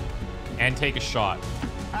 and take a shot.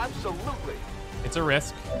 Absolutely. It's a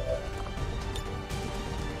risk.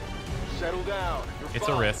 Settle down. It's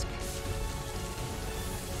a risk.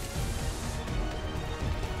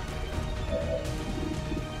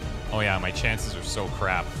 Oh yeah, my chances are so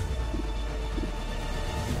crap.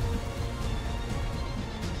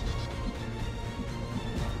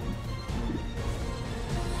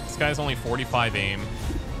 This guy's only 45 aim.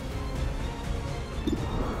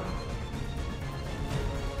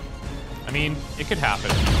 I mean, it could happen.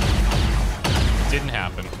 It didn't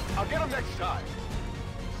happen. I'll get him next time.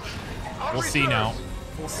 We'll see now.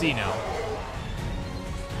 We'll see now.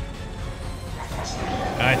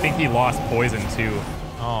 And I think he lost poison too.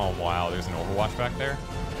 Oh, wow. There's an Overwatch back there.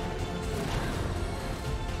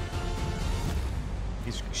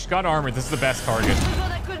 She's got armor. This is the best target.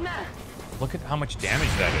 Look at how much damage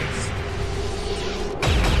that is.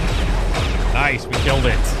 Nice. We killed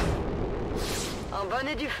it.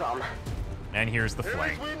 And here's the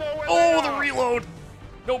flank. Oh, the reload.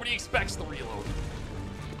 Nobody expects the reload.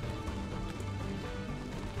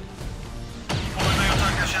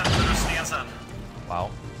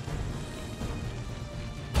 Wow.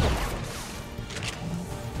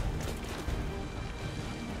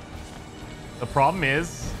 The problem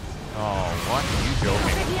is... Oh, what? Are you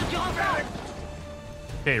joking?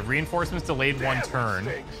 Okay, reinforcements delayed one turn.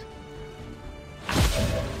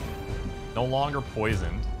 No longer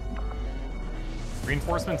poisoned.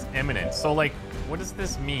 Reinforcements imminent. So, like, what does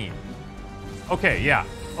this mean? Okay, yeah.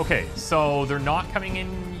 Okay, so they're not coming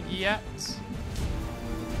in yet.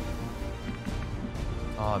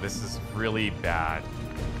 Oh, this is really bad.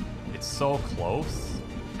 It's so close.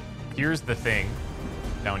 Here's the thing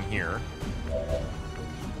down here.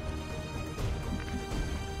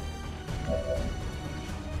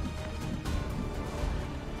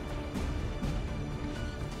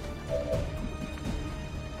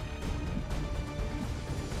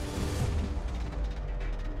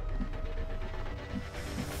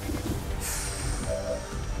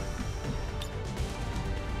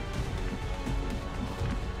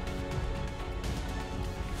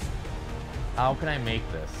 How can I make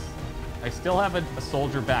this? I still have a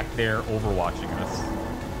soldier back there overwatching us.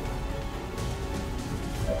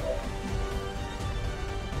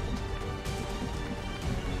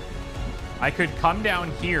 I could come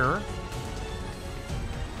down here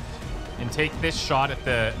and take this shot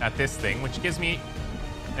at this thing, which gives me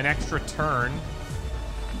an extra turn.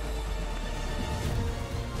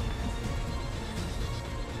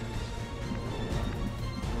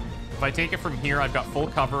 If I take it from here, I've got full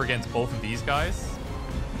cover against both of these guys,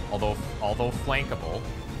 although flankable.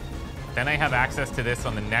 Then I have access to this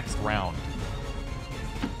on the next round.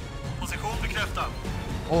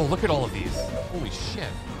 Oh, look at all of these. Holy shit.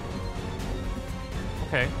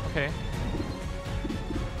 Okay, okay.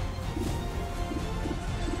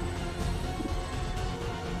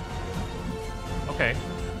 Okay.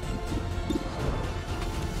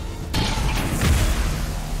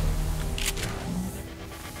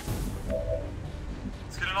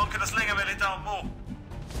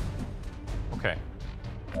 Okay.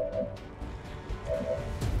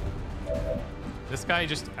 This guy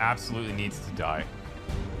just absolutely needs to die.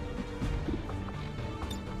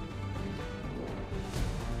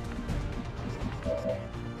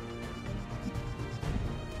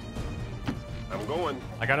 I'm going.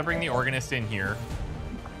 I gotta bring the Organist in here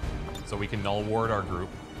so we can null ward our group.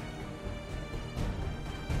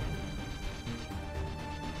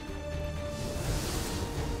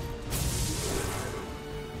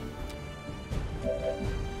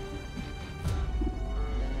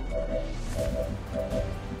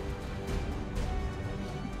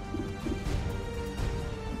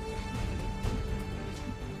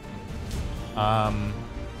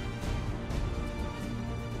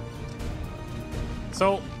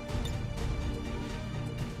 So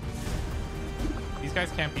these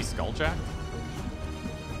guys can't be skulljacked?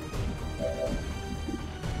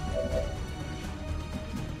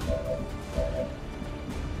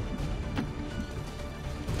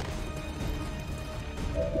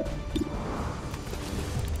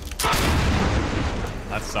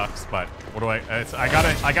 That sucks, but what do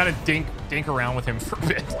I gotta dink around with him for a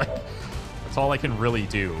bit. Like, that's all I can really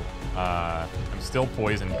do. I'm still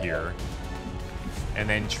poisoned here. And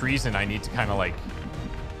then treason, I need to kind of like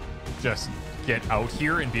just get out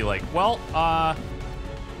here and be like, well,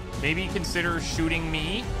 maybe consider shooting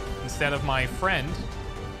me instead of my friend.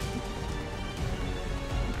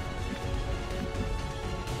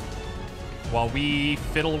 While we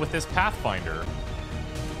fiddle with this Pathfinder.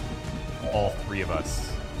 All three of us.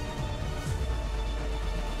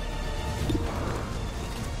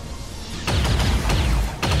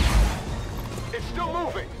 It's still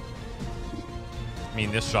moving. I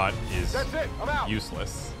mean, this shot is That's it. I'm out.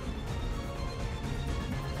 useless.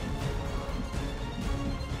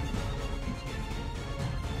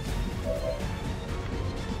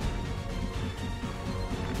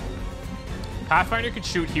 Pathfinder could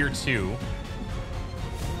shoot here too.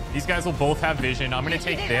 These guys will both have vision. I'm going to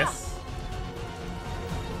take this.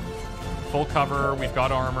 Full cover. We've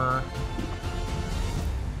got armor.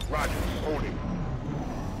 Roger. Holding.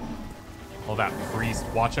 Oh, that priest.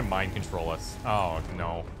 Watch him mind control us. Oh,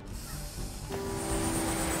 no.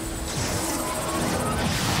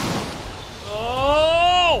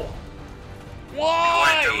 Oh!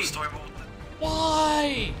 Why?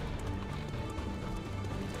 Why?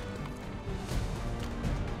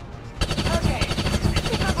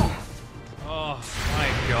 Oh, my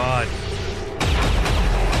God.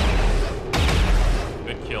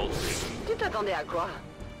 Good kill, Treason. Tu t'attendais à quoi?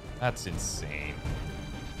 That's insane.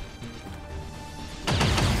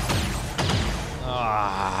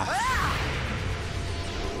 Ah.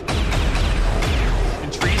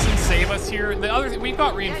 Can Treason save us here? The other we've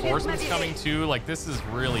got reinforcements coming too. Like, this is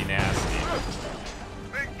really nasty.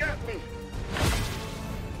 They got me.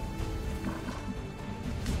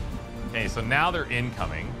 Okay, so now they're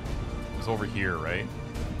incoming. It was over here, right?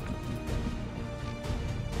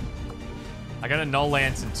 I got a null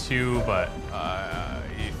lance in 2, but I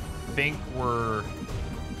think we're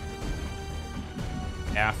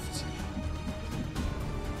effed.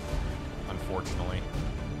 Unfortunately.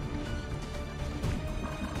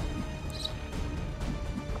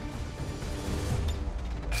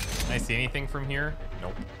 Can I see anything from here?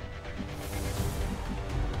 Nope.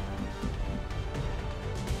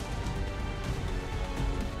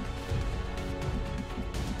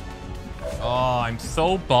 Oh, I'm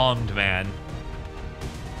so bummed, man.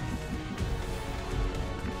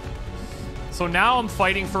 So now I'm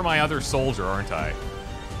fighting for my other soldier, aren't I?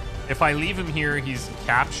 If I leave him here, he's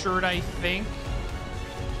captured, I think.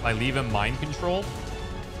 If I leave him mind controlled.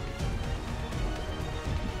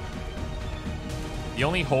 The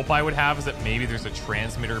only hope I would have is that maybe there's a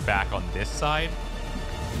transmitter back on this side.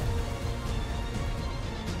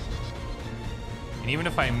 And even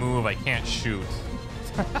if I move, I can't shoot.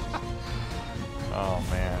 Oh,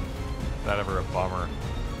 man. Is that ever a bummer?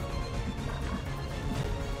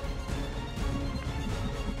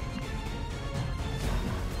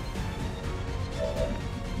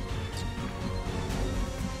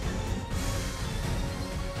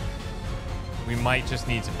 We might just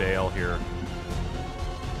need to bail here.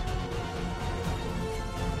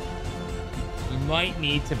 We might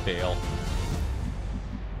need to bail.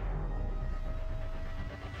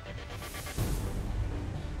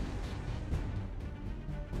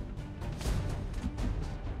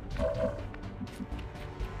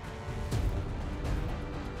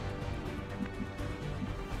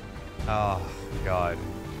 Oh God,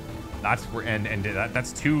 that's where and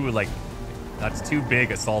that's two that's two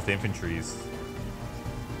big assault infantries.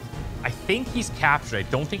 I think he's captured. I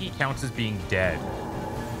don't think he counts as being dead.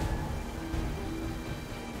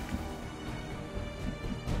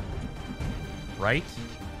 Right?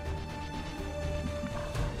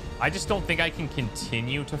 I just don't think I can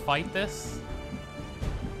continue to fight this.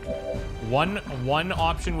 One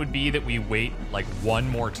option would be that we wait like one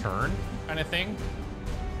more turn kind of thing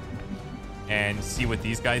and see what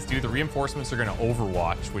these guys do. The reinforcements are going to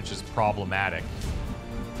overwatch, which is problematic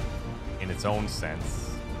in its own sense.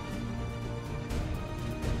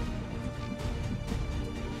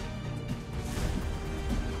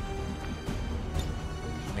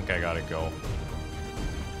 I think I gotta go.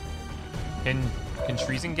 Can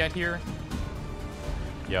Treason get here?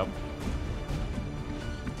 Yep.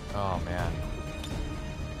 Oh, man.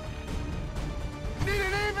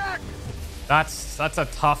 That's a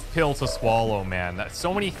tough pill to swallow, man. That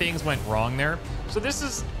so many things went wrong there. So this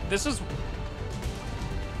is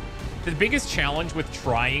the biggest challenge with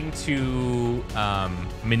trying to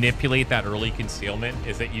manipulate that early concealment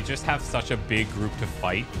is that you just have such a big group to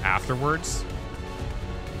fight afterwards.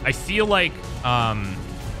 I feel like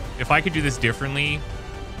if I could do this differently,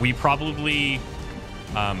 we probably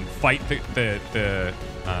fight the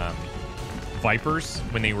Vipers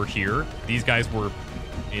when they were here. These guys were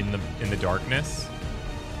in the darkness,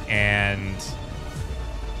 and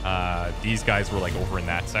these guys were like over in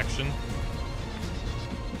that section.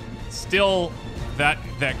 Still, that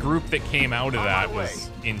group that came out of that was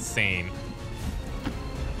insane.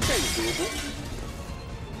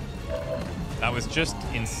 That was just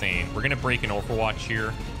insane. We're gonna break an Overwatch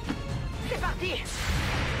here.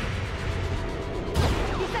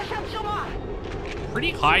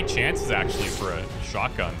 Pretty high chances actually for a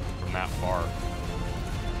shotgun from that far.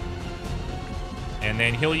 And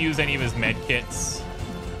then he'll use any of his med kits.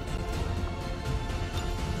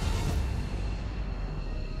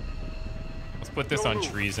 Let's put this on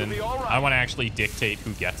treason. I want to actually dictate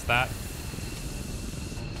who gets that.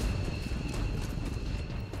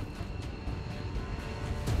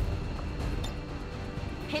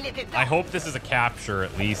 I hope this is a capture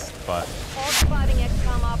at least, but... All surviving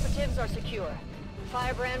XCOM operatives are secure.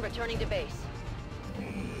 Firebrand returning to base.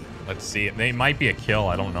 Let's see. They might be a kill.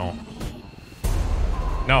 I don't know.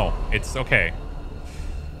 No, it's okay.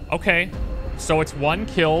 Okay. So it's one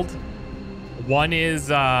killed. One is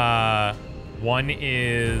captured,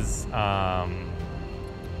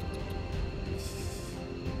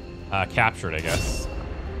 I guess.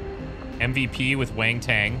 MVP with Wang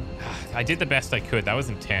Tang. I did the best I could. That was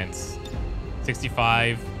intense.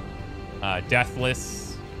 65.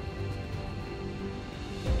 Deathless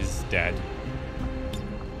is dead.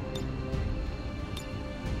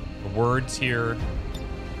 The words here.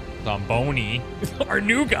 Zomboni. Our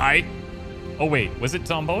new guy. Oh, wait. Was it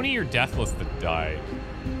Zomboni or Deathless that died?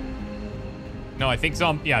 No, I think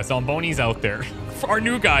Zomboni's out there. Our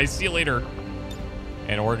new guy. See you later.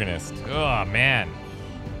 And Organist. Oh, man.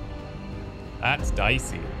 That's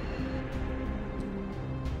dicey.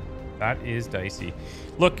 That is dicey.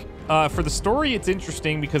 Look, for the story, it's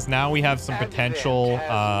interesting because now we have some potential,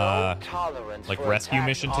 like, rescue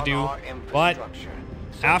mission to do. But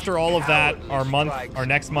after all of that, our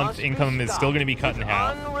next month's income is still going to be cut in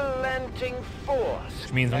half.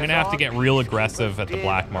 Which means I'm going to have to get real aggressive at the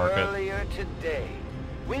black market.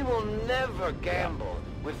 We will never gamble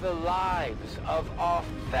with the lives of our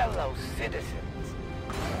fellow citizens.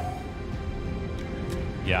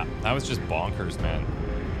 Yeah, that was just bonkers, man.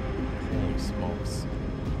 Holy smokes.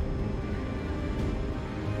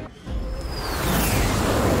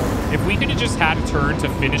 If we could have just had a turn to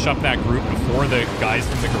finish up that group before the guys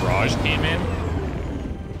from the garage came in.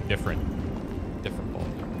 Different ball.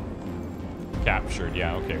 Captured,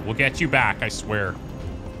 yeah, okay. We'll get you back, I swear.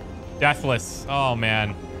 Deathless. Oh,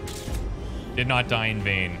 man. Did not die in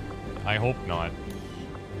vain. I hope not.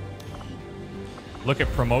 Look at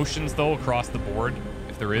promotions, though, across the board.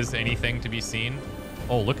 If there is anything to be seen.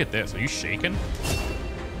 Oh, look at this. Are you shaking?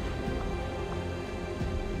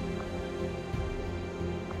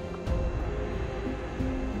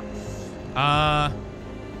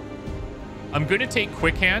 I'm going to take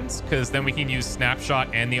quick hands, because then we can use snapshot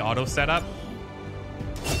and the auto setup.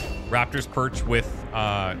 Raptor's perch with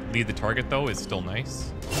lead the target, though, is still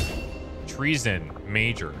nice. Treason,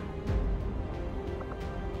 major.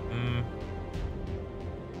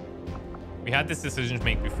 We had this decision to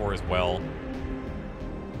make before as well.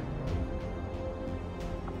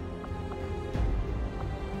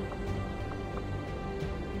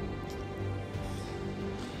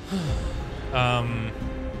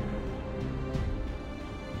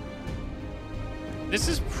 This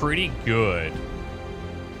is pretty good.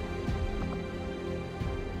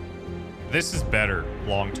 This is better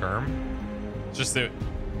long term. Just that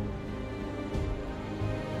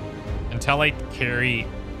until I carry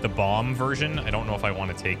the bomb version, I don't know if I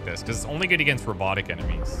want to take this because it's only good against robotic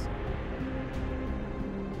enemies.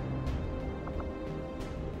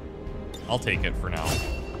 I'll take it for now.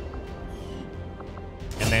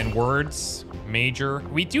 And then words, major.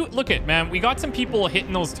 We do, look at, man, we got some people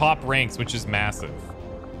hitting those top ranks, which is massive.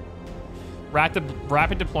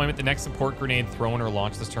 Rapid deployment, the next support grenade thrown or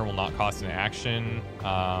launched this turn will not cost an action.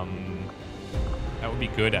 That would be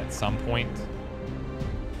good at some point.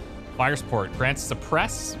 Fire support grants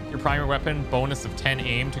suppress your primary weapon, bonus of 10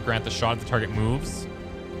 aim to grant the shot if the target moves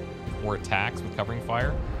or attacks with covering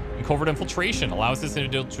fire. And covert infiltration allows this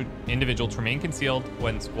individual to remain concealed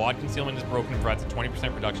when squad concealment is broken and provides a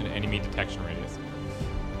 20% reduction in enemy detection radius.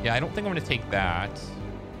 Yeah, I don't think I'm going to take that.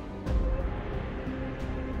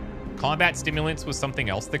 Combat stimulants was something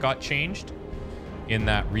else that got changed in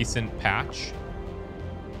that recent patch.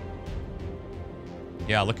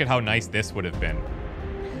 Yeah, look at how nice this would have been.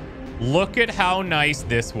 Look at how nice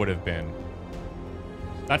this would have been.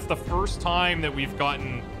 That's the first time that we've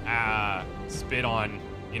gotten spit on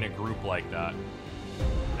in a group like that.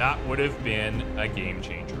 That would have been a game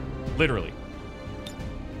changer. Literally.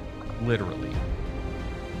 Literally.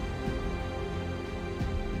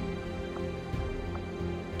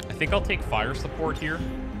 I think I'll take fire support here.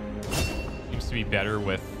 Seems to be better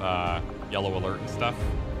with yellow alert and stuff.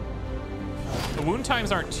 The wound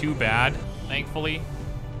times aren't too bad, thankfully.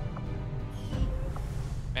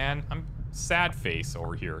 Man, I'm sad face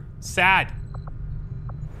over here. Sad.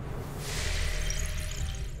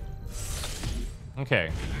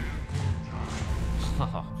 Okay.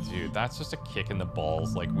 Dude, that's just a kick in the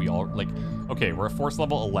balls. Like, we all, like, okay, we're at force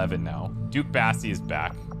level 11 now. Duke Bassi is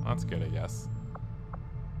back. That's good, I guess.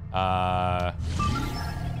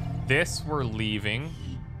 This we're leaving.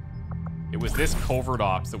 It was this covert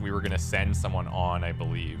ops that we were going to send someone on, I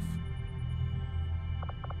believe.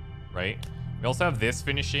 Right? We also have this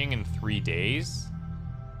finishing in 3 days,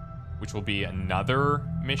 which will be another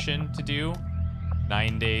mission to do.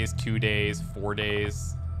 9 days, 2 days, 4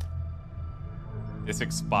 days. This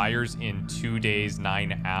expires in 2 days,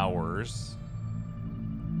 9 hours.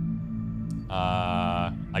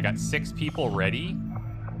 I got 6 people ready.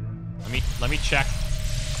 Let me check.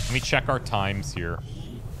 Let me check our times here.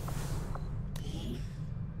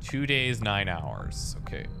 2 days, 9 hours.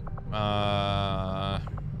 Okay. God.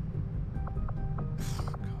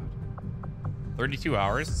 32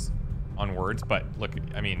 hours on words, but look,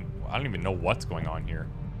 I mean, I don't even know what's going on here.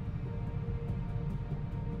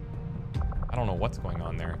 I don't know what's going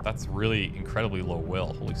on there. That's really incredibly low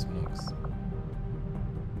will. Holy smokes.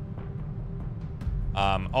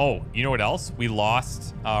 Oh, you know what else? We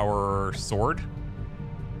lost our sword.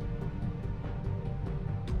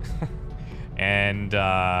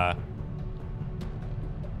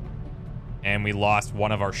 and we lost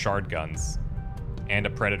one of our shard guns and a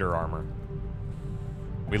predator armor.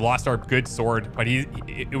 We lost our good sword, but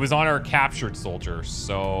it was on our captured soldier,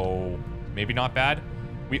 so maybe not bad.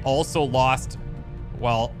 We also lost,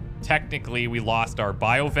 well, technically we lost our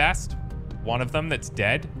bio vest, one of them that's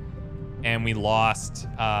dead, and we lost,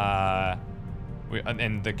 and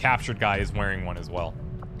the captured guy is wearing one as well.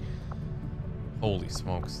 Holy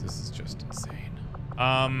smokes, this is just insane.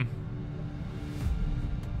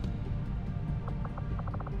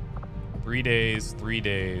 3 days, 3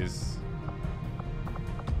 days,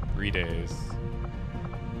 3 days.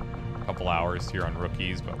 A couple hours here on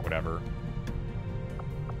rookies, but whatever.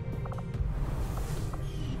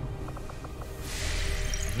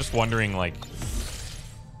 I'm just wondering, like,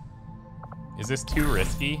 is this too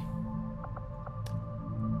risky?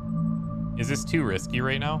 Is this too risky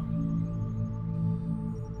right now?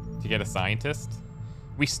 To get a scientist?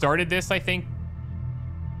 We started this, I think.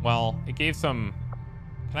 Well, it gave some...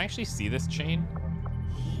 Can I actually see this chain?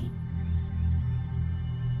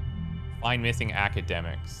 Find missing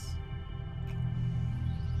academics.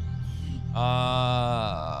 I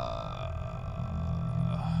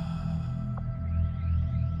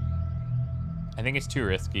think it's too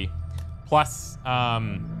risky. Plus,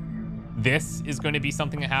 this is going to be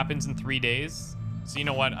something that happens in 3 days. So you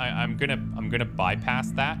know what? I'm gonna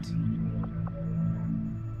bypass that.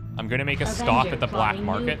 I'm gonna make a stop at the black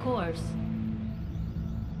market.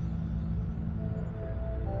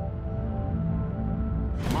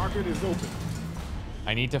 Market is open.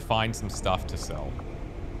 I need to find some stuff to sell.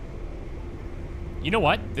 You know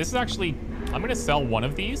what? This is actually... I'm gonna sell one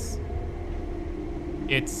of these.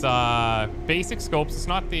 It's basic scopes. It's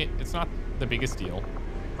not the biggest deal,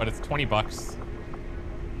 but it's 20 bucks.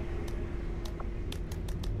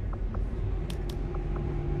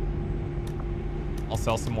 I'll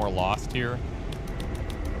sell some more Lost here.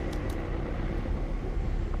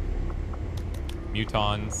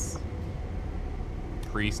 Mutons.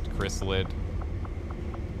 Priest, Chrysalid.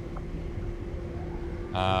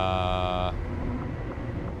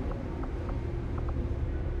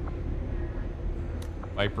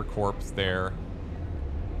 Viper Corpse there.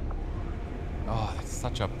 Oh, that's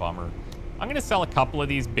such a bummer. I'm gonna sell a couple of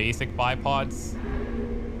these basic bipods.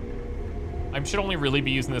 I should only really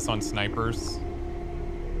be using this on snipers.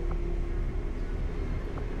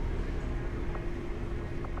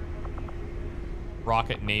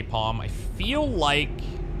 Rocket Napalm. I feel like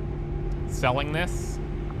selling this,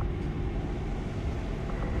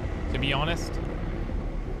 to be honest.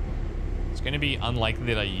 It's going to be unlikely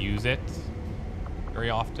that I use it very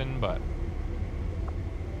often, but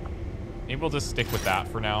Maybe we'll just stick with that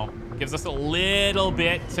for now. Gives us a little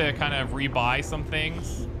bit to kind of rebuy some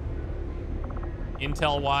things.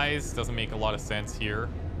 Intel-wise, doesn't make a lot of sense here.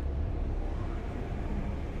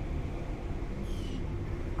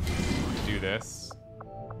 Let's do this.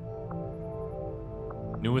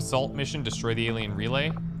 New assault mission, destroy the alien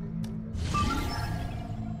relay.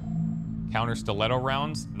 Counter stiletto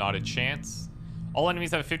rounds, not a chance. All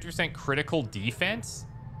enemies have a 50% critical defense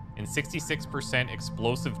and 66%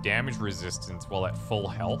 explosive damage resistance while at full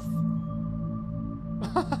health.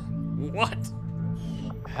 What?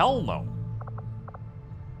 Hell no.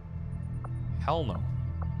 Hell no.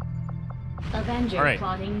 Avenger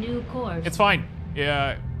plotting new course. It's fine.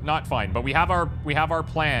 Yeah, not fine, but we have our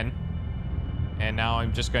plan, and now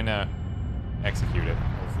I'm just gonna execute it.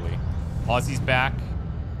 Hopefully, Aussie's back.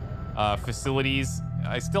 Facilities.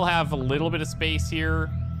 I still have a little bit of space here.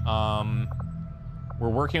 We're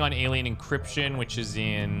working on alien encryption, which is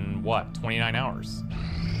in what, 29 hours.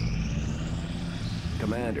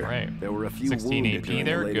 Commander, right. There were a few 16 wounded AP during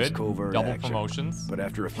there, the latest good. covert Double action. promotions. But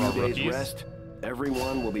after a few days rookies. rest,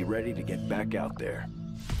 everyone will be ready to get back out there.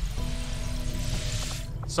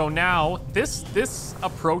 So now, this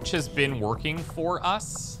approach has been working for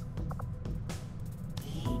us,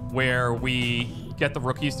 where we get the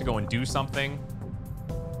rookies to go and do something.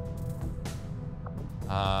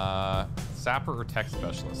 Sapper or tech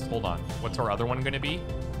specialist? Hold on. What's our other one going to be?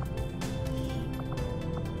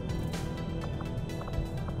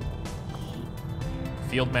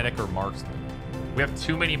 Field medic or marksman? We have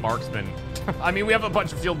too many marksmen. I mean, we have a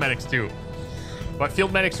bunch of field medics too. But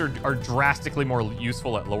field medics are drastically more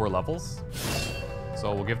useful at lower levels.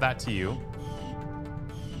 So we'll give that to you.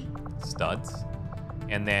 Studs.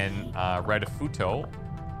 And then Redafuto.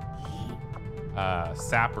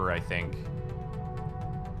 Sapper, I think.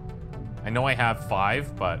 I know I have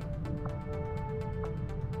 5, but...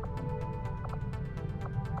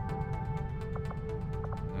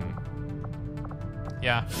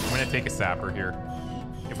 Yeah, I'm going to take a Sapper here.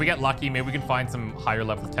 If we get lucky, maybe we can find some higher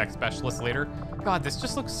level tech specialists later. God, this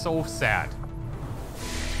just looks so sad.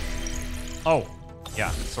 Oh,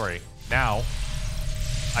 yeah, sorry. Now,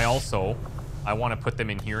 I want to put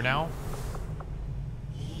them in here now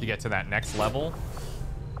to get to that next level.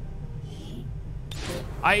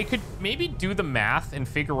 I could maybe do the math and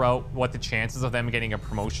figure out what the chances of them getting a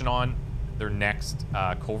promotion on their next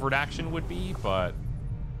covert action would be, but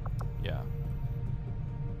yeah.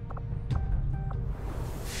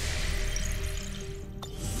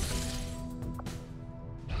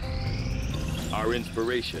 Our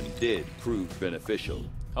inspiration did prove beneficial.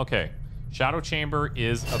 Okay, Shadow Chamber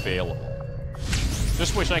is available.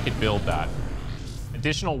 Just wish I could build that.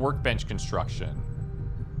 Additional workbench construction.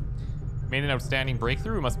 Made an outstanding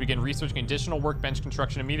breakthrough. We must begin researching additional workbench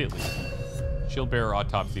construction immediately. Shield bearer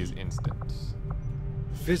autopsy is instant.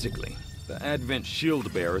 Physically, the Advent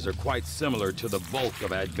shield bearers are quite similar to the bulk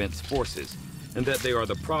of Advent's forces, in that they are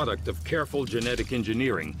the product of careful genetic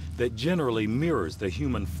engineering that generally mirrors the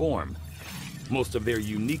human form. Most of their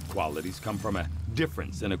unique qualities come from a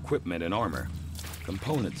difference in equipment and armor.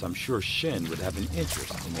 Components I'm sure Shen would have an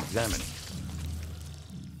interest in examining.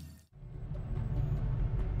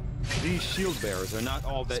 These shield bearers are not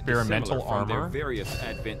all that experimental dissimilar from their armor. various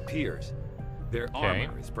Advent peers. Their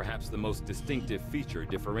armor is perhaps the most distinctive feature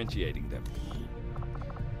differentiating them.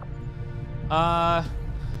 I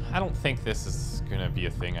don't think this is gonna be a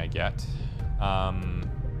thing I get.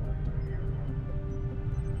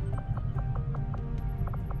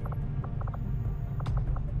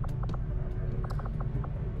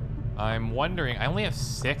 I'm wondering, I only have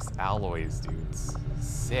 6 alloys, dudes.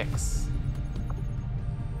 6.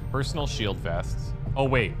 Personal shield vest. Oh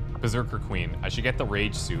wait, Berserker Queen. I should get the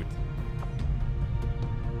rage suit.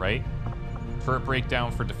 Right? Turret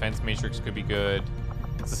breakdown for defense matrix could be good.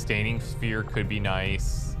 Sustaining sphere could be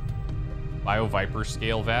nice. Bio Viper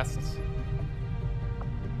scale vest.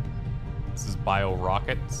 This is Bio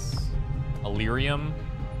Rockets. Illyrium.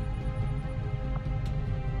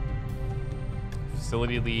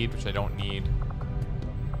 Facility lead, which I don't need.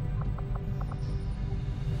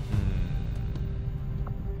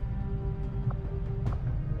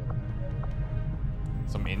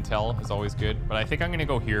 Some intel is always good, but I think I'm gonna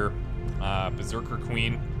go here. Berserker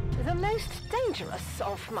Queen. The most dangerous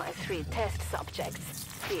of my 3 test subjects,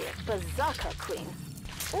 the Berserker Queen,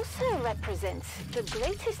 also represents the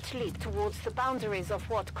greatest leap towards the boundaries of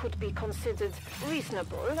what could be considered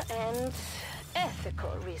reasonable and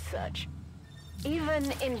ethical research.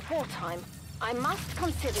 Even in wartime, I must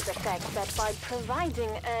consider the fact that by providing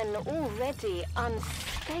an already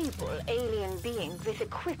unstable alien being with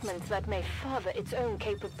equipment that may further its own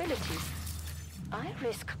capabilities, I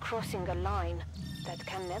risk crossing a line that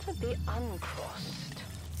can never be uncrossed.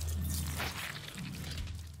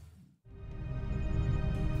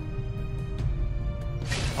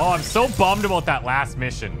 Oh, I'm so bummed about that last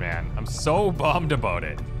mission, man. I'm so bummed about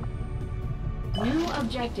it. New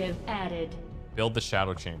objective added. Build the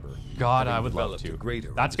shadow chamber. God, I would love to.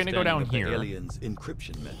 That's going to go down here. Aliens'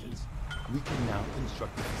 encryption methods. We can now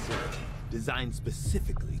construct a facility designed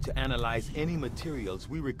specifically to analyze any materials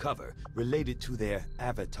we recover related to their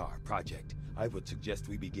Avatar project. I would suggest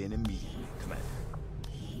we begin immediately, Commander.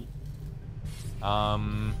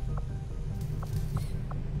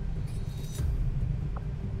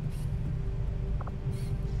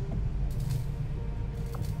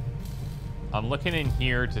 I'm looking in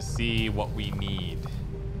here to see what we need.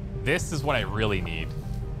 This is what I really need.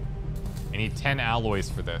 I need 10 alloys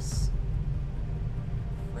for this.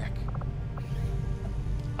 Frick.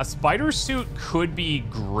 A spider suit could be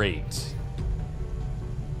great.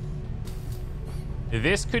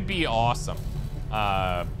 This could be awesome.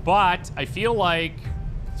 But I feel like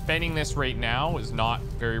spending this right now is not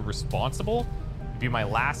very responsible. It'd be my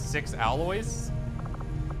last 6 alloys.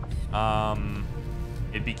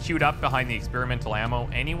 It'd be queued up behind the experimental ammo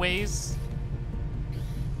anyways.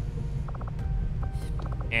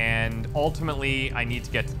 And ultimately, I need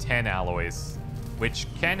to get to 10 alloys, which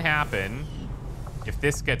can happen if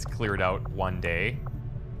this gets cleared out one day.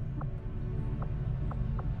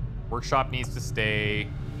 Workshop needs to stay.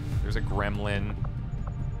 There's a gremlin.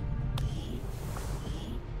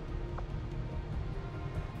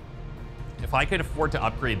 If I could afford to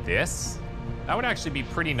upgrade this, that would actually be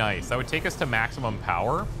pretty nice. That would take us to maximum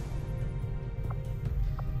power.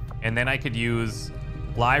 And then I could use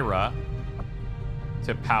Lyra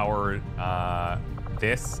to power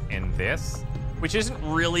this and this, which isn't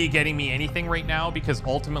really getting me anything right now because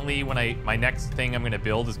ultimately when my next thing I'm going to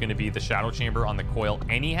build is going to be the shadow chamber on the coil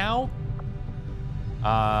anyhow.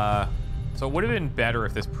 So it would have been better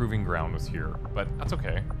if this proving ground was here, but that's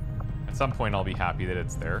okay. At some point I'll be happy that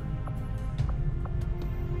it's there.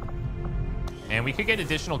 And we could get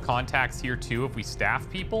additional contacts here too if we staff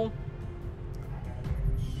people.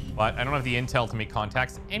 But I don't have the intel to make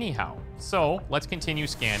contacts anyhow. So let's continue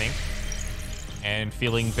scanning and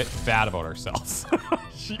feeling a bit bad about ourselves.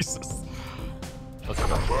 Jesus. Let's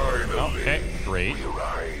go. Okay, great. We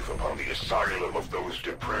arrive upon the asylum of those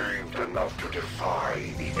depraved enough to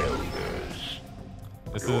defy the elders.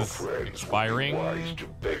 This is expiring. Wise to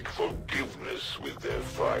beg forgiveness with their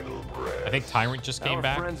final breath. I think Tyrant just came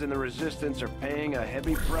back. Our friends in the Resistance are paying a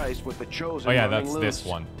heavy price with the Chosen. Oh yeah, running that's loose. this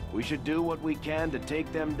one. We should do what we can to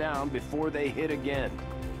take them down before they hit again.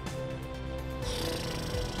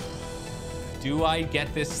 Do I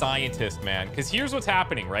get this scientist, man? Because here's what's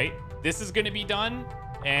happening, right? This is going to be done,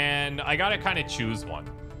 and I got to kind of choose one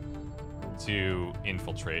to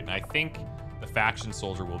infiltrate. And I think the faction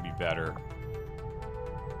soldier will be better.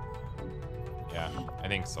 Yeah, I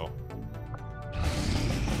think so.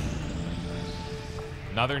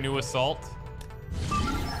 Another new assault.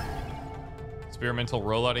 Experimental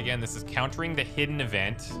rollout again. This is countering the hidden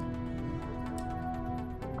event.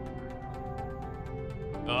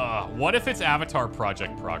 What if it's Avatar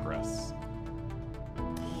Project Progress?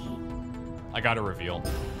 I gotta reveal.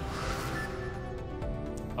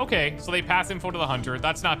 Okay, so they pass info to the hunter.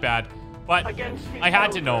 That's not bad, but I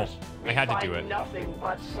had to know. I had to do it. Nothing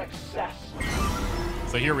but success.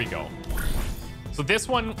 So here we go. So this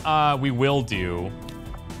one we will do.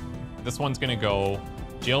 This one's gonna go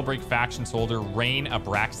jailbreak faction soldier, Rain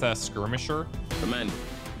Abraxa skirmisher. Commander,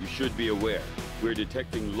 you should be aware. We're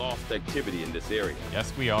detecting lost activity in this area.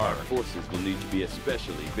 Yes, we are. Our forces will need to be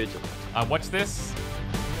especially vigilant. What's this?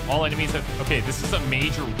 All enemies have... Okay, this is a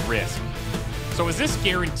major risk. So is this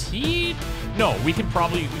guaranteed? No, we can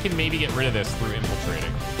maybe get rid of this through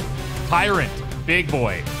infiltrating. Tyrant, big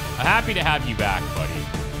boy. I'm happy to have you back, buddy.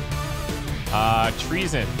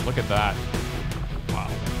 Treason, look at that. Wow.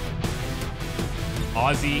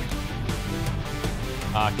 Aussie.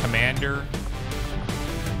 Commander.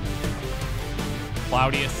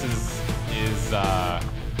 Claudius is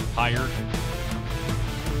tired.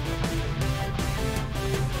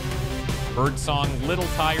 Birdsong, little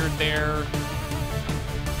tired there.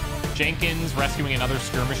 Jenkins rescuing another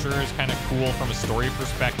skirmisher is kind of cool from a story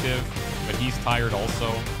perspective, but he's tired also.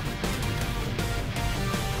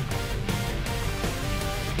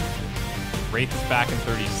 Wraith is back in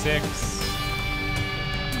 36.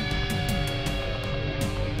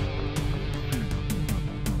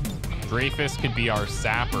 Dreyfus could be our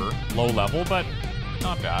sapper. Low level, but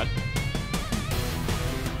not bad.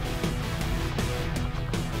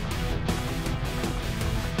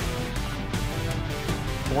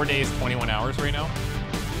 4 days, 21 hours right now.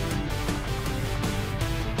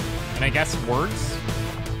 And I guess words.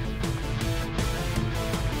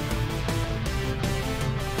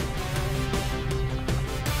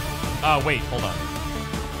 Wait, hold on.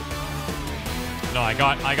 No, I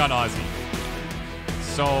got Aussie.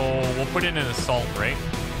 So we'll put in an assault, right?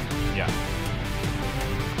 Yeah.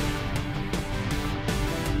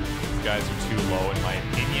 These guys are too low in my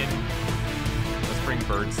opinion. Let's bring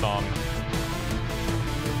Birdsong.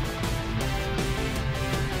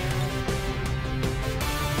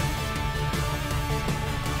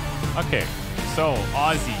 Okay, so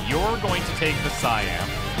Aussie, you're going to take the Siam.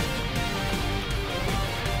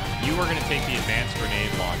 You are going to take the advanced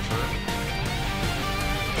grenade launcher.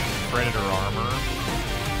 Predator armor.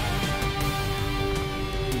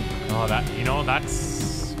 Oh, that, you know,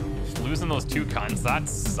 that's losing those 2 guns. That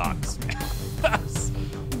sucks, man. That's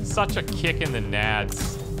such a kick in the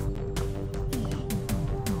nads.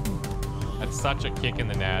 That's such a kick in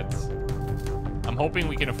the nads. I'm hoping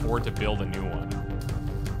we can afford to build a new one.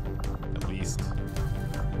 At least.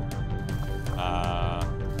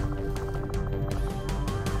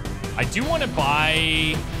 I do want to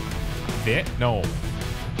buy this. No.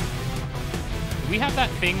 We have that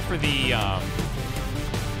thing for the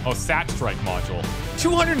Sat Strike module.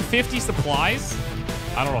 250 supplies?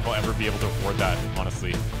 I don't know if I'll ever be able to afford that,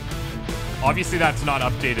 honestly. Obviously, that's not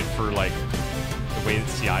updated for like the way that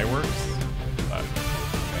CI works. But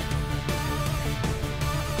okay.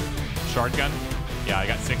 Shard gun? Yeah, I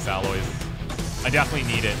got 6 alloys. I definitely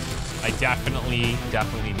need it. I definitely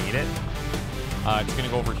need it. It's gonna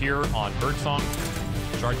go over here on Birdsong,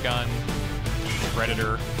 Shard gun,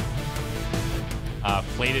 Predator,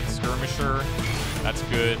 plated skirmisher. That's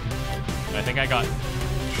good. And I think I got.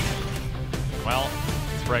 Well,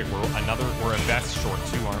 that's right. We're a vest short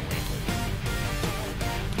too, aren't we?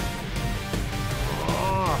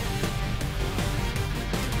 Oh.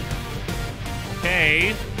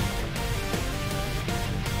 Okay.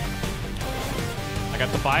 I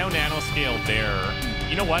got the bio nanoscale there.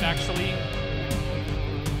 You know what? Actually.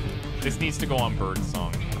 This needs to go on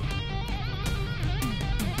Birdsong.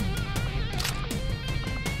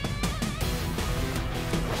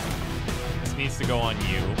 This needs to go on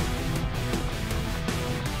you.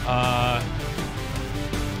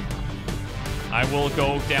 I will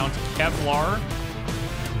go down to Kevlar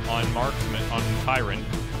on Marksman, on Tyrant.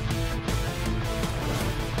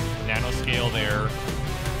 Nanoscale there.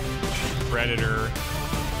 Predator.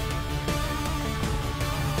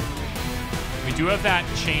 We do have that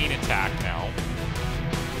chain attack now.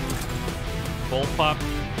 Bullpup.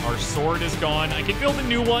 Our sword is gone. I can build a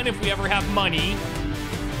new one if we ever have money.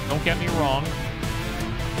 Don't get me wrong.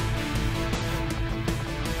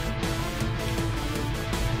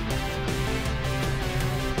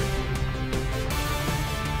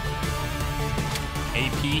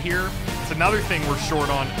 AP here. It's another thing we're short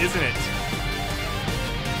on, isn't it?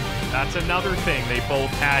 That's another thing. They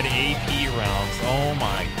both had AP rounds. Oh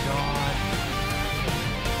my god.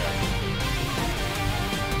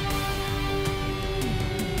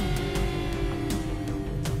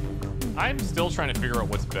 I'm still trying to figure out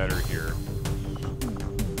what's better here.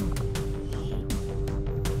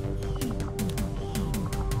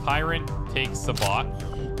 Tyrant takes Sabot.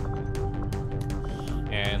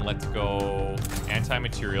 And let's go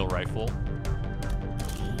anti-material rifle.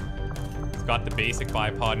 It's got the basic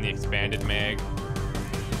bipod and the expanded mag.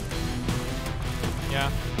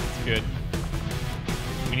 Yeah, it's good.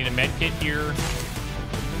 We need a med kit here.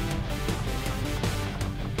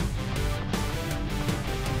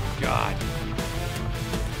 God.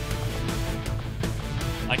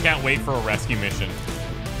 I can't wait for a rescue mission.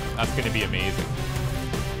 That's going to be amazing.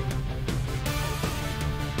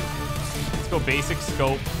 Let's go basic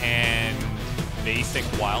scope and basic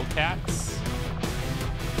wildcats.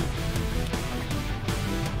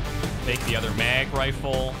 Take the other mag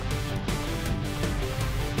rifle.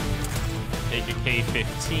 Take a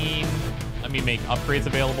K-15. Let me make upgrades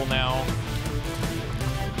available now.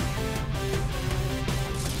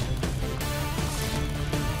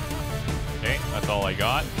 Okay, that's all I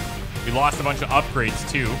got. We lost a bunch of upgrades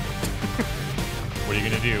too. What are you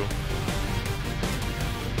gonna do?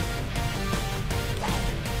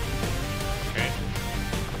 Okay.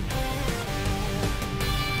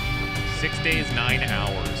 6 days, 9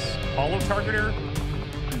 hours. Hollow targeter?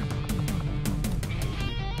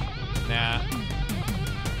 Nah.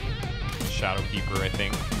 Shadowkeeper, I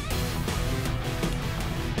think.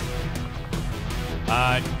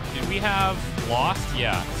 Did we have Lost?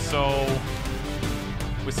 Yeah. So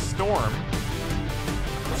with Storm,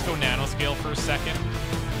 let's go nanoscale for a second.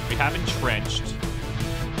 We have Entrenched.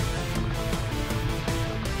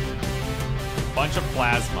 bunch of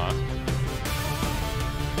plasma.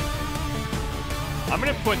 I'm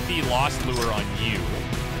gonna put the Lost Lure on you.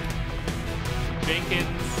 Jenkins.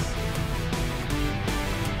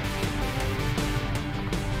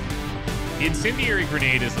 The Incendiary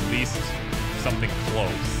Grenade is at least something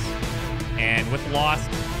close. And with Lost,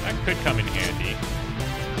 that could come in handy.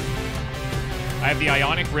 I have the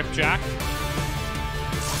Ionic Ripjack.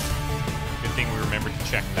 Good thing we remembered to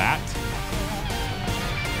check that.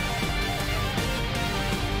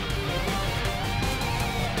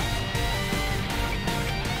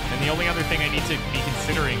 And the only other thing I need to be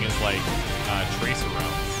considering is like tracer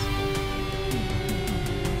rounds.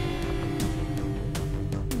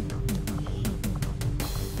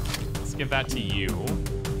 Let's give that to you.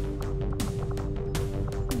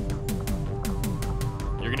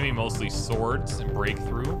 You're gonna be mostly swords and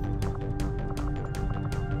breakthrough.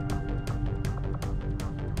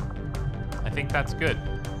 I think that's good.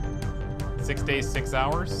 6 days, 6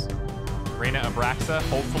 hours. Reyna Abraxa,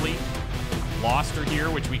 hopefully. Lost are here,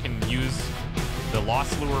 which we can use the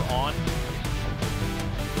Lost Lure on.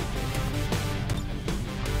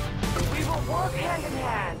 We will work hand in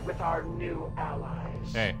hand with our new allies.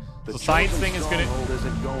 Okay, so science thing is gonna.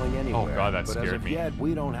 Isn't going anywhere, Oh god, that but scared as of me. yet,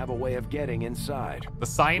 we don't have a way of getting inside. The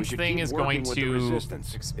science thing is going to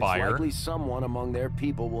expire. It's likely someone among their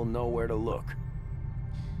people will know where to look.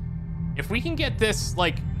 If we can get this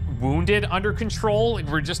like wounded under control, and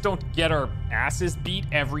we just don't get our asses beat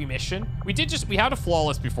every mission. We had a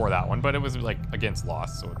flawless before that one, but it was like against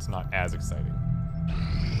Lost, so it's not as exciting.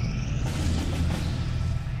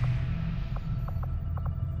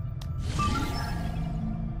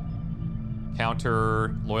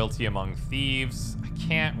 Counter loyalty among thieves. I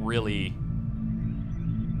can't really.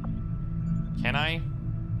 Can I?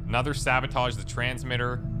 Another sabotage the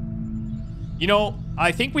transmitter. You know,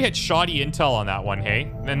 I think we had shoddy intel on that one,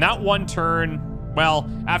 hey? And that one turn, well,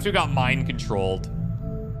 after we got mind controlled,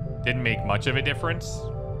 didn't make much of a difference.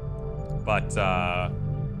 But,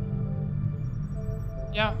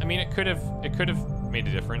 yeah, I mean, it could have made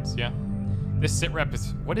a difference, yeah. This sitrep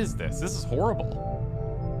is, what is this? This is horrible.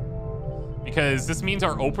 Because this means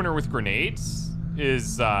our opener with grenades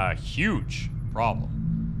is a huge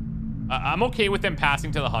problem. I'm okay with them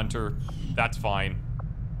passing to the hunter. That's fine.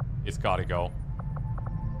 It's gotta go.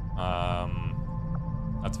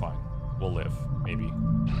 That's fine. We'll live, maybe.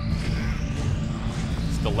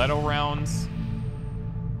 Stiletto rounds.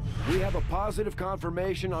 We have a positive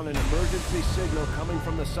confirmation on an emergency signal coming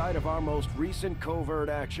from the site of our most recent covert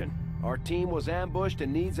action. Our team was ambushed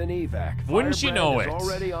and needs an evac. Wouldn't you know it? Firebrand is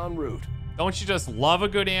already en route. Don't you just love a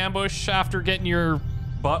good ambush after getting your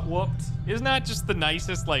butt whooped? Isn't that just the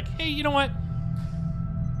nicest, like, hey, you know what?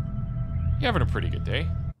 You're having a pretty good day.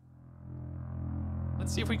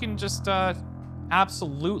 Let's see if we can just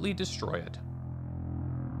absolutely destroy it.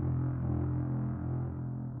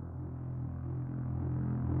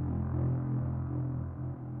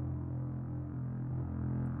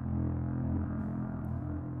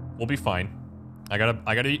 We'll be fine. I gotta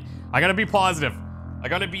be positive. I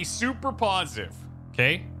gotta be super positive.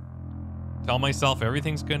 Okay? Tell myself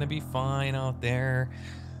everything's gonna be fine out there.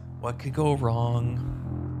 What could go wrong?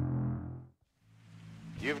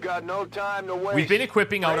 You've got no time to waste. We've been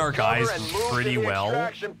equipping out our guys pretty well.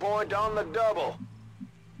 Extraction point on the double.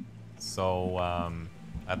 So,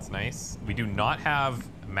 that's nice. We do not have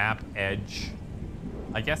map edge.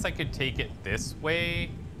 I guess I could take it this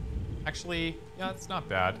way. Actually, yeah, it's not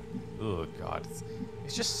bad. Oh, God.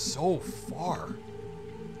 It's just so far.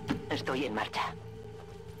 Estoy en marcha.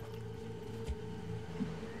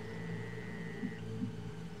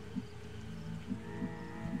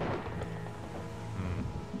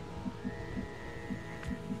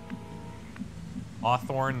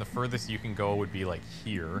 Hawthorne, the furthest you can go would be like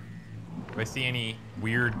here. Do I see any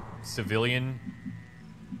weird civilian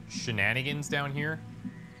shenanigans down here?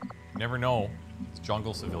 Never know. It's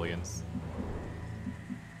jungle civilians.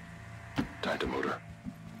 Time to motor.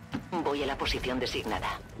 Voy a la posición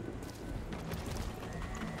designada.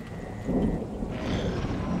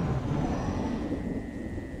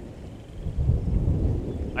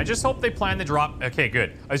 I just hope they plan the drop. Okay,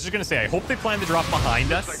 good. I was just gonna say, I hope they plan the drop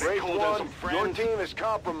behind us. Great one. Your team is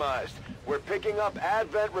compromised. We're picking up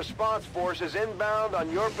Advent response forces inbound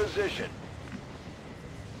on your position.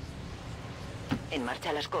 En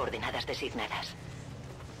marcha las coordenadas designadas.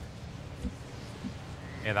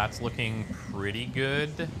 Yeah, that's looking pretty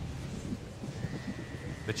good.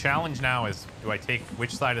 The challenge now is, do I take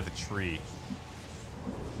which side of the tree?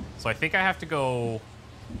 So I think I have to go...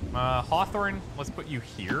 Hawthorne, let's put you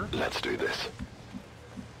here. Let's do this.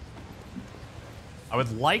 I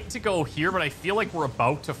would like to go here, but I feel like we're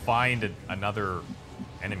about to find another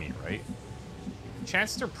enemy, right?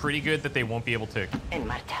 Chances are pretty good that they won't be able to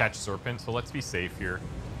catch Serpent, so let's be safe here.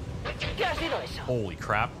 Holy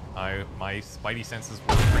crap. My spidey senses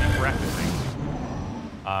were pretty correct, I think.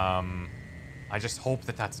 I just hope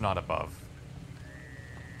that that's not above.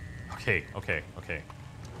 Okay.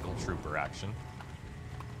 Little trooper action.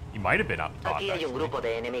 He might have been up top, actually.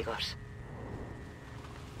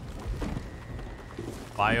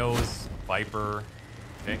 Bios, Viper.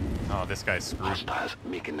 Okay. Oh, this guy's screwed.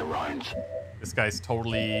 Making the rounds. This guy's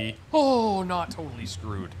totally... Oh, not totally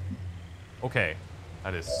screwed. Okay.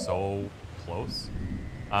 That is so close.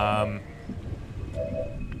 Okay.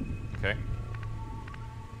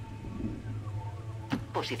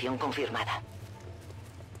 Posición confirmada.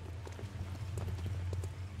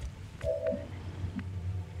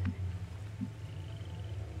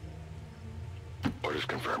 Orders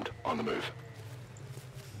confirmed. On the move.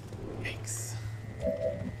 Yikes.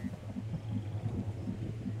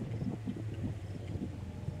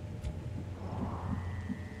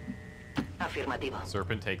 Afirmativo.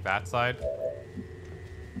 Serpent, take that side.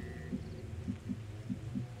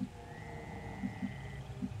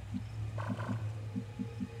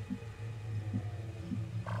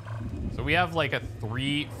 So we have like a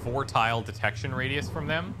 3-4 tile detection radius from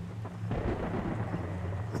them.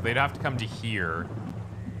 So they'd have to come to here.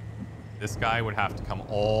 This guy would have to come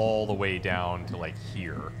all the way down to like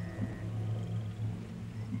here.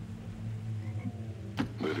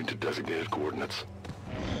 Moving to designated coordinates.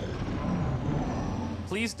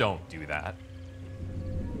 Please don't do that.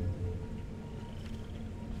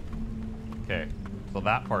 Okay, so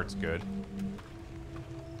that part's good.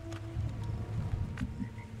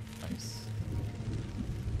 Nice.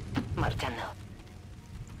 Marchando.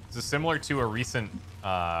 This is similar to a recent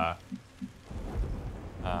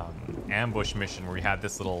ambush mission where we had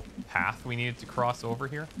this little path we needed to cross over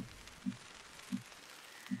here.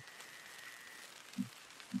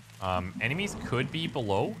 Enemies could be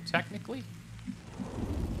below, technically.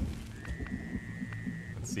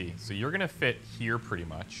 Let's see. So you're gonna fit here pretty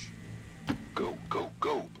much. Go, go,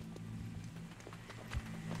 go.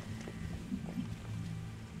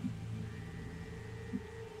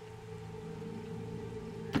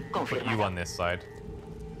 Put you on this side.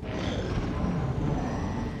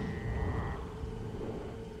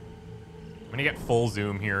 I'm gonna get full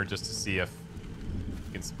zoom here just to see if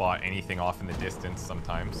you can spot anything off in the distance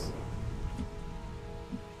sometimes.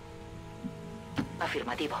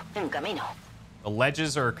 Afirmativo. En camino. The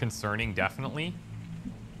ledges are concerning, definitely.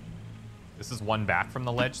 This is one back from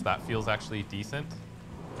the ledge. That feels actually decent.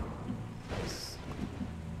 Nice.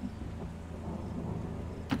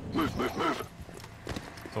 Move, move, move.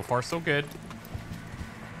 So far, so good.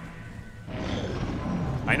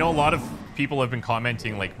 I know a lot of people have been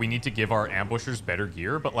commenting, like, we need to give our ambushers better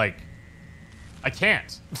gear, but, like, I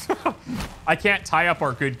can't. I can't tie up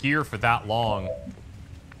our good gear for that long.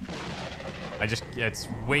 It's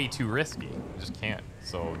way too risky. I just can't.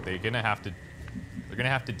 So they're gonna have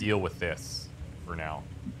to deal with this for now.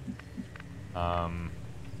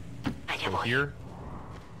 So here.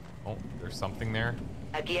 Oh, there's something there.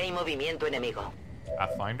 Aquí hay movimiento enemigo.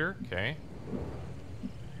 Pathfinder, okay.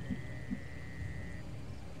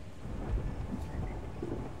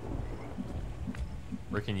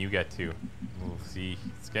 Where can you get to? We'll see.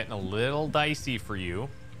 It's getting a little dicey for you.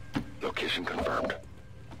 Location confirmed.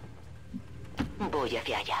 Voy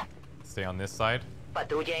hacia allá. Stay on this side.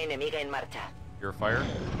 Patrulla enemiga en marcha. Purifier.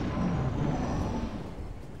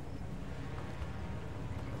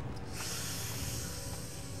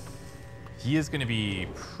 He is going to be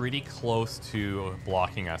pretty close to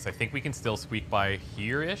blocking us. I think we can still squeak by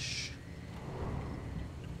here-ish.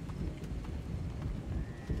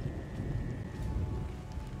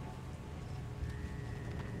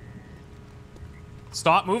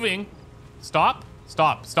 Stop moving. Stop.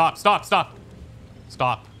 Stop. Stop. Stop. Stop.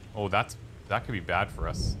 Stop. Oh, that could be bad for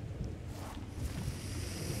us.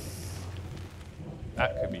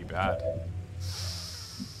 That could be bad.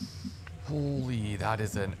 Holy, that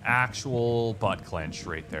is an actual butt clench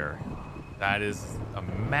right there. That is a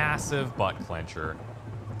massive butt clencher.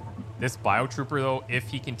 This biotrooper, though, if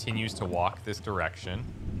he continues to walk this direction,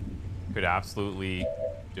 could absolutely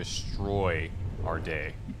destroy our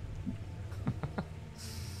day.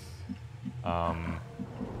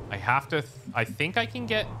 I think I can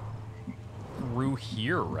get through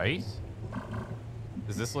here, right?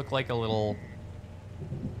 Does this look like a little...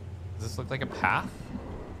 Does this look like a path?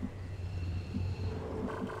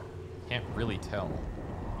 Can't really tell.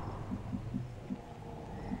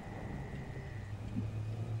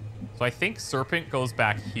 So I think Serpent goes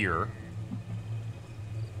back here.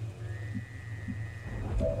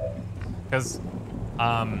 Because,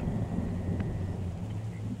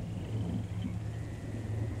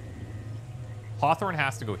 Hawthorne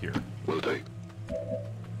has to go here. Will do.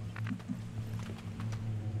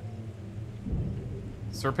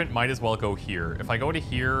 Serpent might as well go here. If I go to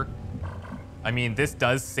here, I mean, this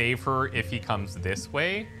does save her if he comes this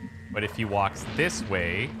way. But if he walks this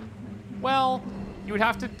way, well, he would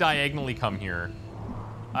have to diagonally come here.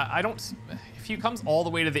 I don't... If he comes all the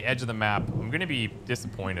way to the edge of the map, I'm going to be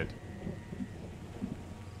disappointed.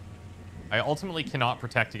 I ultimately cannot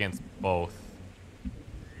protect against both.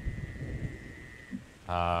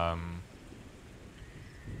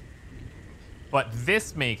 But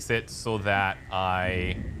this makes it so that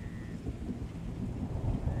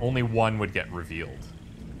only one would get revealed.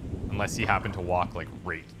 Unless he happened to walk, like,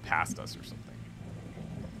 right past us or something.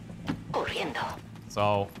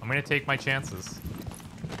 So, I'm going to take my chances.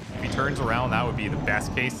 If he turns around, that would be the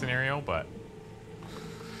best case scenario, but...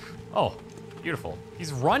 Oh, beautiful.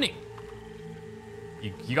 He's running!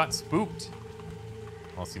 He got spooked.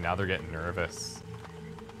 Well, see, now they're getting nervous.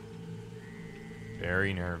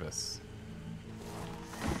 Very nervous.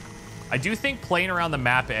 I do think playing around the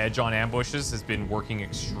map edge on ambushes has been working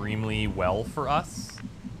extremely well for us.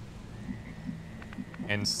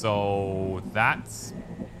 And so that's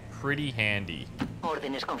pretty handy.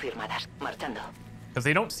 Órdenes confirmadas. Marchando. Because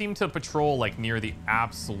they don't seem to patrol like near the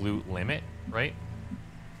absolute limit, right?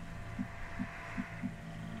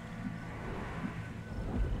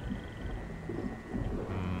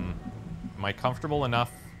 Am I comfortable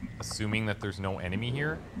enough assuming that there's no enemy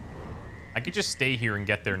here? I could just stay here and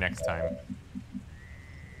get there next time.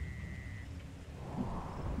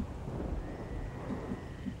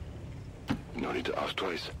 No need to ask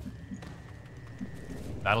twice.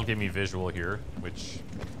 That'll give me visual here, which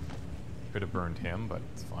could have burned him, but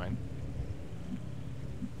it's fine.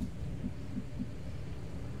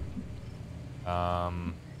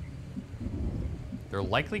 They're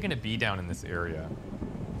likely going to be down in this area.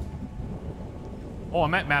 Oh,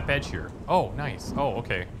 I'm at map edge here. Oh, nice. Oh,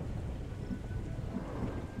 okay.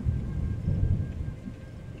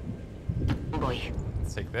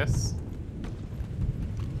 Let's take this.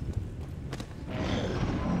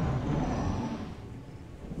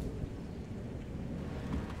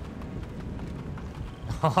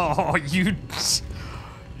 Oh, you ass.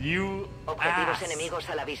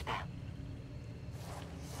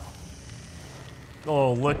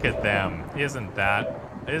 Oh, look at them. Isn't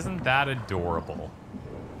that adorable?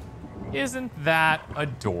 Isn't that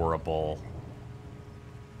adorable?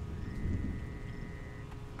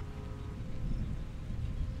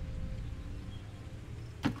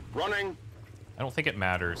 Running. I don't think it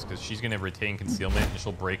matters because she's going to retain concealment and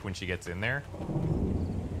she'll break when she gets in there.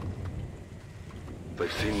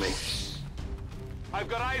 They've seen me. I've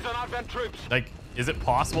got eyes on Advent troops. Like, is it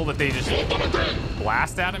possible that they just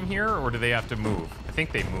blast at him here, or do they have to move? I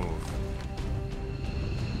think they move.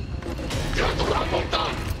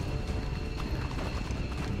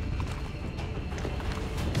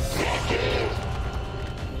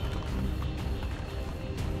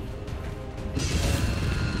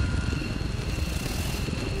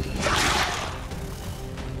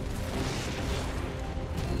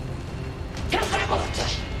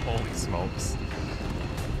 Holy smokes.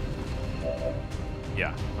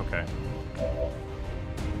 Yeah, okay.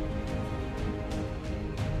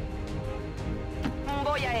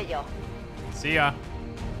 Voy a ello. See ya.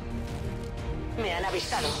 Me han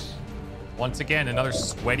avistado. Once again, another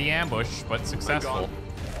sweaty ambush, but successful.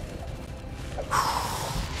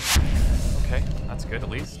 Okay, that's good at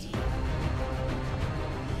least.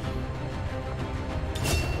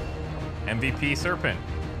 MVP Serpent.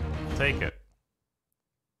 I'll take it.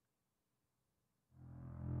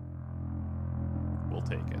 We'll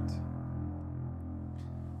take it.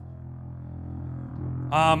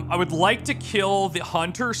 I would like to kill the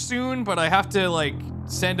hunter soon, but I have to, like,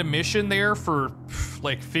 send a mission there for,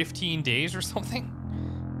 like, 15 days or something,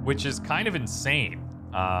 which is kind of insane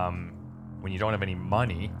when you don't have any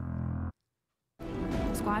money.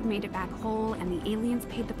 Squad made it back whole, and the aliens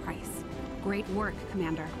paid the price. Great work,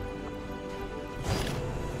 Commander.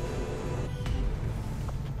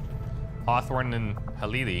 Hawthorne and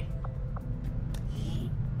Halili.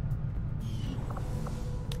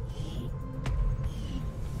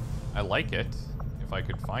 I like it, if I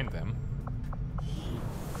could find them.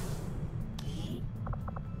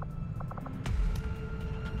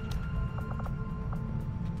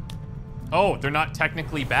 Oh, they're not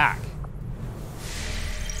technically back.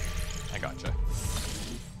 I gotcha.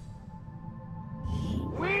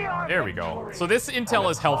 There we go. So this intel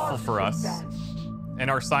is helpful for us. And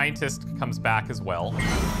our scientist comes back as well.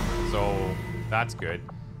 So that's good.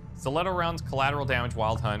 Stiletto rounds, collateral damage,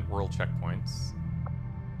 wild hunt, world checkpoints.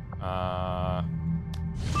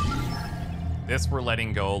 This we're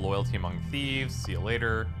letting go. Loyalty among thieves. See you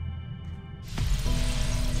later.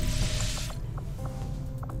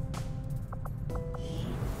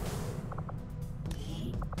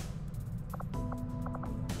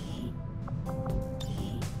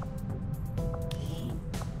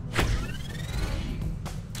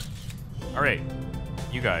 All right,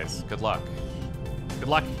 you guys, good luck. Good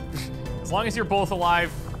luck. As long as you're both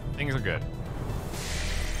alive, things are good.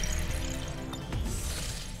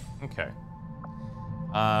 Okay.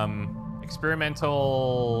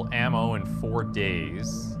 Experimental ammo in 4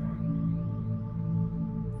 days.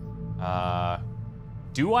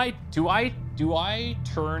 Do I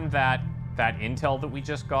turn that intel that we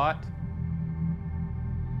just got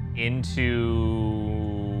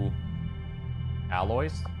into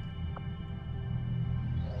alloys?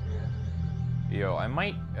 Yo, I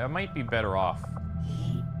might be better off.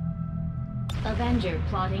 Avenger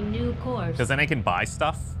plotting new course. Because then I can buy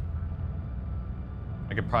stuff.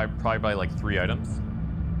 I could probably buy like 3 items.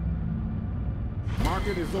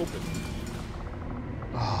 Market is open.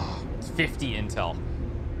 Oh, it's 50 intel.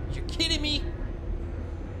 You kidding me?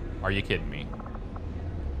 Are you kidding me?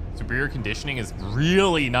 Superior conditioning is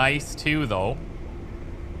really nice too, though.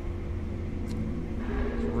 It's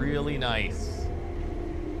really nice.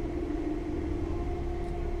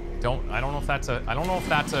 I don't know if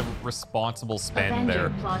that's a responsible spend Avenger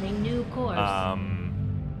there. plotting new course. I don't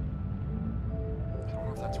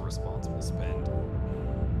know if that's a responsible spend.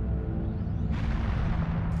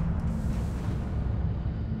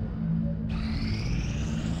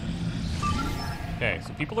 Okay,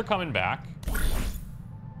 so people are coming back.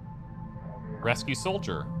 Rescue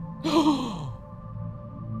soldier.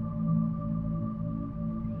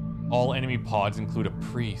 All enemy pods include a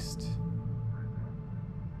priest.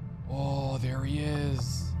 Oh, there he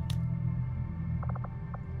is.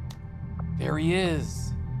 There he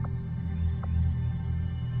is.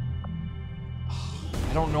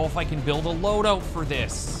 I don't know if I can build a loadout for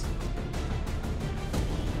this.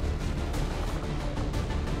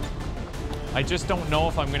 I just don't know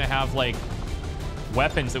if I'm gonna have, like,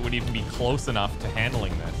 weapons that would even be close enough to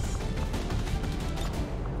handling this.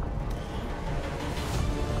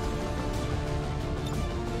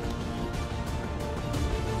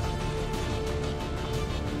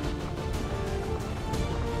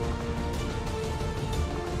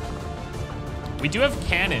 We do have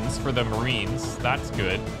cannons for the Marines. That's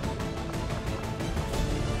good.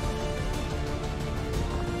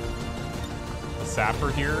 The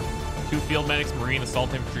Sapper here. 2 field medics, Marine,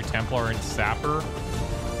 Assault Infantry, Templar, and Sapper.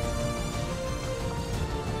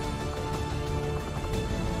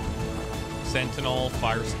 Sentinel,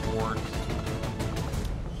 Fire Support.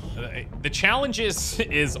 The challenge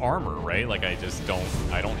is armor, right? Like I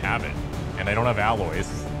don't have it. And I don't have alloys.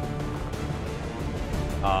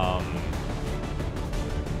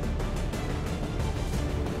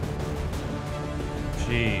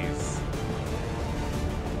 Jeez.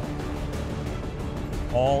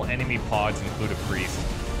 All enemy pods include a priest.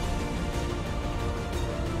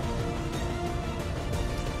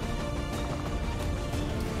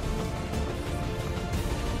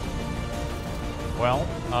 Well,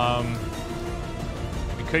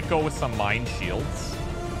 we could go with some mine shields.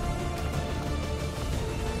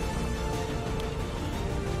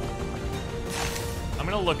 I'm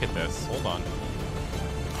gonna look at this. Hold on.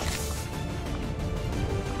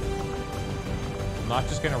 I'm not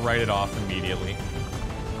just gonna write it off immediately.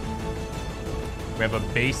 We have a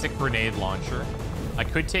basic grenade launcher. I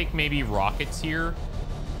could take maybe rockets here.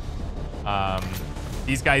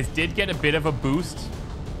 These guys did get a bit of a boost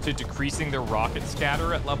to decreasing their rocket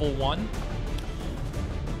scatter at level 1.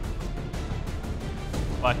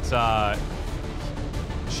 But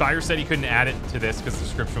Shire said he couldn't add it to this because the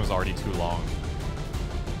description was already too long.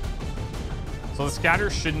 So the scatter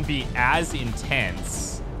shouldn't be as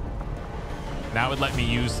intense. That would let me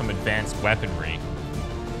use some advanced weaponry.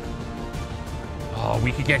 Oh,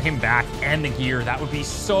 we could get him back and the gear. That would be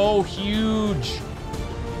so huge.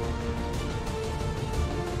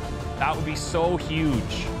 That would be so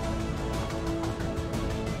huge.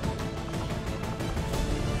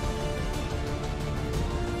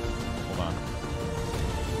 Hold on.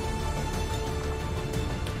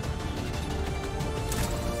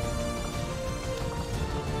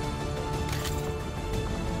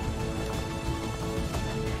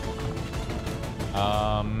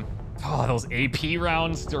 Oh, those AP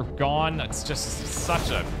rounds, they're gone. That's just such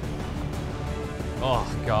a... Oh,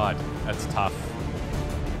 God. That's tough.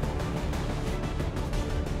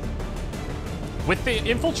 With the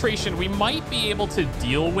infiltration, we might be able to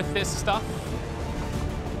deal with this stuff.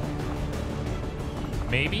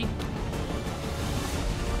 Maybe.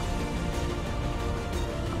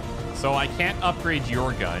 So I can't upgrade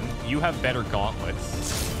your gun. You have better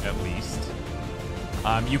gauntlets, at least.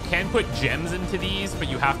 You can put gems into these, but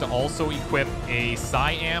you have to also equip a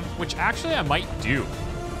psi amp, which actually I might do.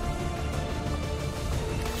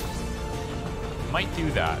 Might do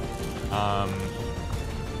that.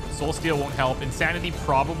 Soul Steel won't help. Insanity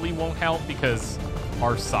probably won't help because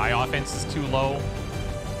our psi offense is too low.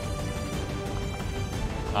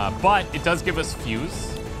 But it does give us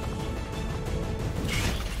Fuse.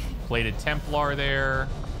 Plated Templar there.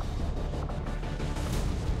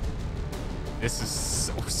 This is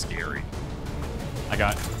so scary. I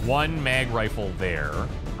got one mag rifle there.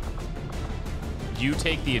 You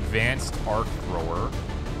take the advanced arc thrower.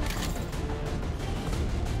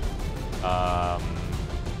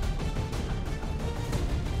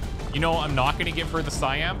 You know, I'm not going to give her the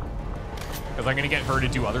Psiamp because I'm going to get her to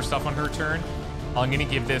do other stuff on her turn. I'm going to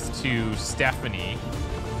give this to Stephanie.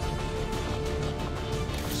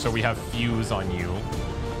 So we have Fuse on you.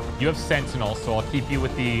 You have Sentinel, so I'll keep you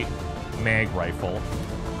with the mag rifle.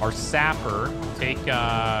 Our Sapper, take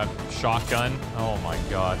shotgun. Oh my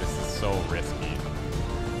god, this is so risky.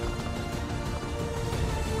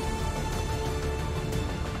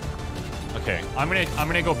 Okay, I'm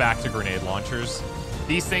gonna go back to grenade launchers.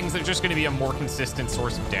 These things are just gonna be a more consistent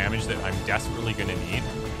source of damage that I'm desperately gonna need.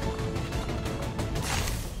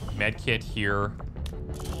 Medkit here.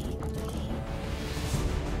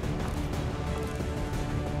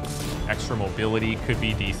 Extra mobility could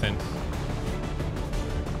be decent.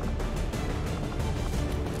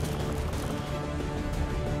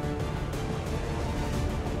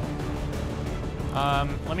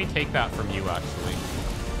 Let me take that from you, actually.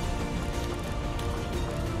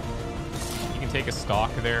 You can take a stock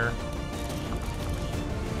there.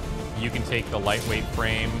 You can take the lightweight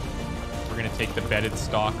frame. We're gonna take the bedded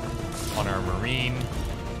stock on our Marine.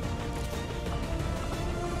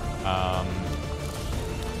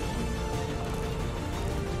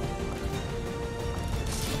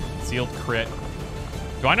 Sealed crit.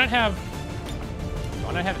 Do I not have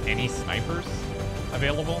any snipers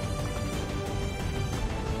available?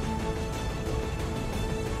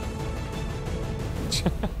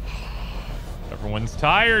 Everyone's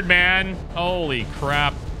tired, man. Holy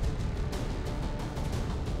crap.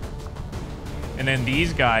 And then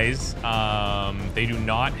these guys, they do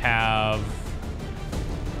not have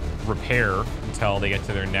repair until they get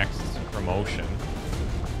to their next promotion.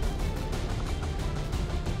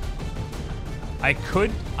 I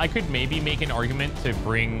could maybe make an argument to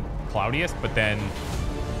bring Claudius, but then,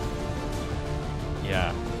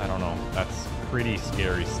 yeah, I don't know. That's pretty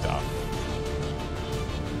scary stuff.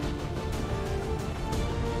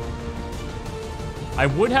 I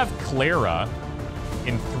would have Clara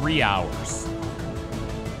in 3 hours.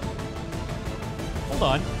 Hold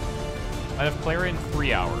on. I have Clara in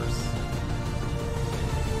 3 hours.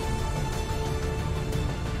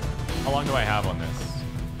 How long do I have on this?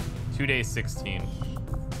 2 days, 16.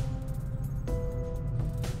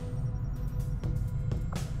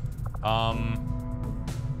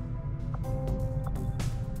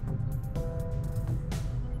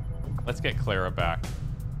 Let's get Clara back.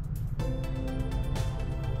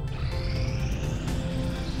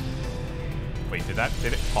 Wait, did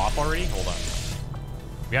it pop already? Hold on.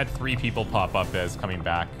 We had 3 people pop up as coming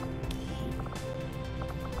back.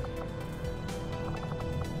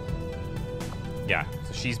 Yeah,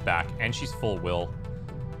 so she's back and she's full will.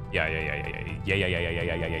 Yeah.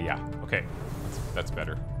 Okay, that's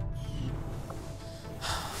better.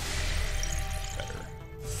 Better.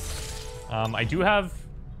 I do have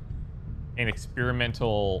an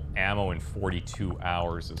experimental ammo in 42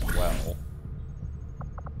 hours as well.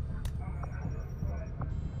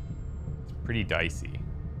 It's pretty dicey.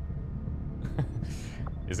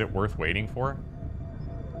 Is it worth waiting for?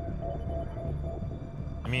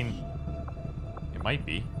 I mean, it might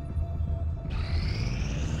be.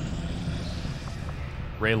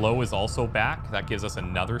 Ray Lowe is also back. That gives us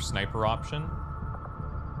another sniper option.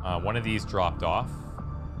 One of these dropped off.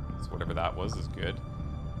 So whatever that was is good.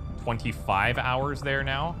 25 hours there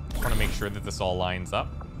now. Just want to make sure that this all lines up.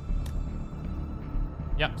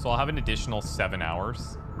 Yep, so I'll have an additional 7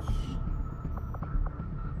 hours.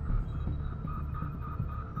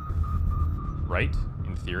 Right?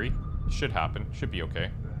 In theory. Should happen. Should be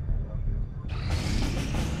okay.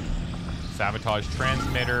 Sabotage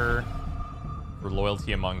transmitter. For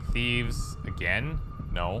loyalty among thieves. Again?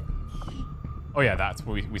 No. Oh yeah, that's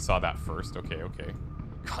what we saw that first. Okay.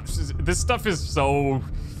 God, this stuff is so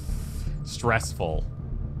stressful.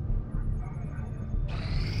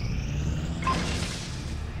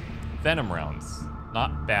 Venom rounds.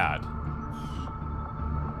 Not bad.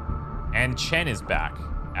 And Chen is back,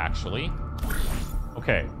 actually.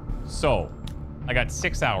 Okay, so I got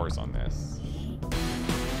 6 hours on this.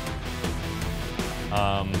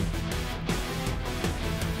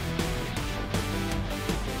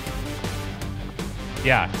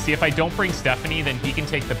 Yeah, see, if I don't bring Stephanie, then he can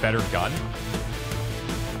take the better gun.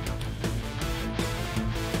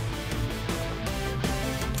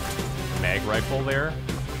 Mag rifle there.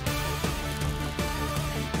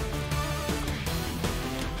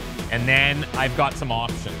 And then I've got some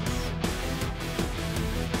options.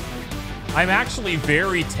 I'm actually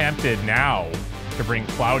very tempted now to bring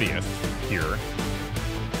Claudius here.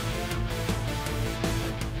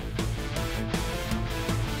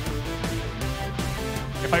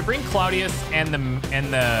 If I bring Claudius and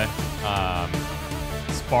the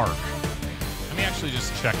Spark, let me actually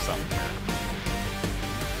just check something here.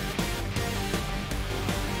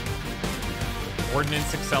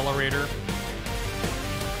 Ordnance accelerator.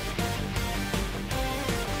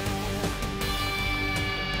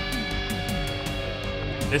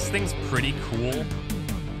 This thing's pretty cool,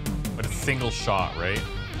 but it's single shot, right?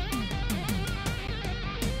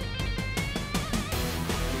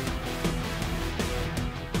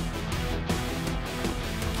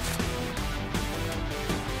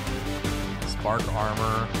 Spark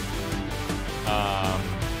armor.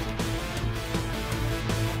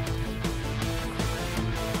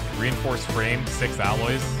 Reinforced frame, 6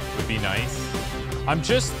 alloys would be nice. I'm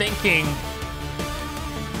just thinking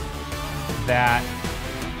that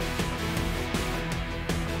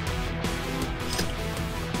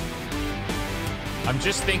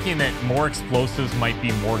more explosives might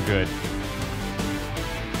be more good.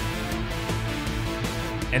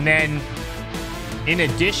 And then, in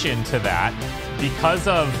addition to that, because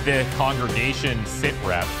of the congregation sit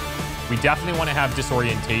rep, we definitely want to have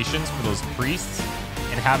disorientations for those priests,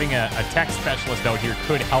 and having a tech specialist out here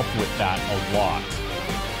could help with that a lot.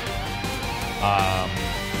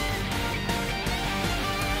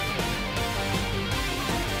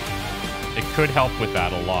 It could help with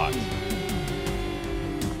that a lot.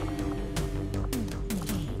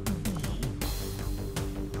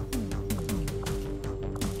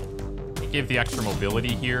 Give the extra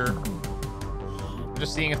mobility here. I'm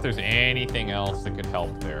just seeing if there's anything else that could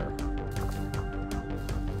help there.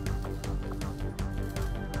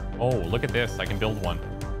 Oh, look at this. I can build one.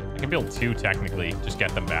 I can build two technically. Just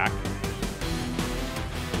get them back.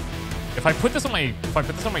 If I put this on my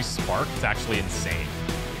Spark, it's actually insane.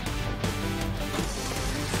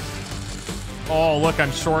 Oh, look,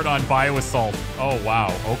 I'm short on Bioassault. Oh,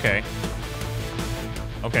 wow. Okay.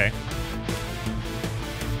 Okay.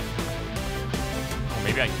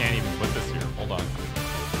 Maybe I can't even put this here. Hold on.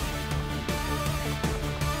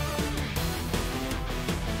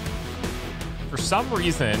 For some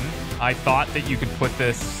reason, I thought that you could put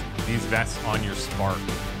these vests on your Spark.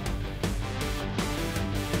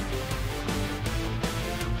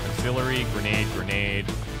 Auxiliary, grenade.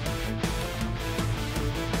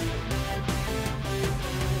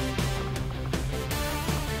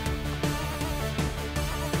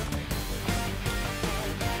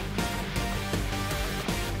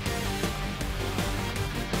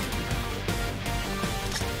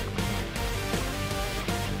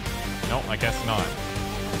 No, I guess not.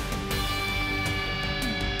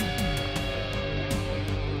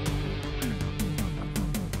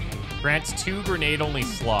 Grants 2 grenade-only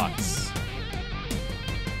slots.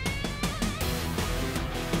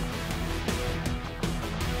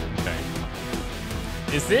 Okay.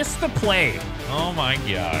 Is this the play? Oh my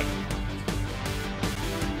god.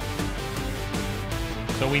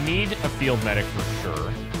 So we need a field medic for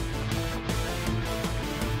sure.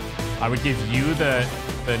 I would give you the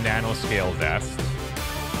nanoscale vest.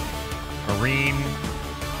 Marine.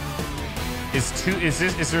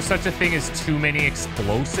 Is there such a thing as too many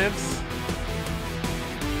explosives?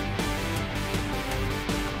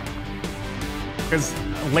 Because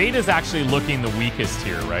Late is actually looking the weakest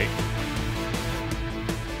here, right?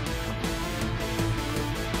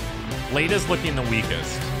 Late is looking the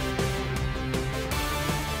weakest.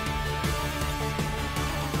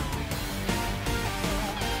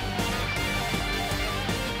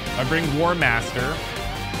 I bring War Master.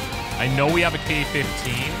 I know we have a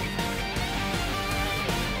K-15.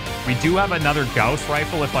 We do have another Gauss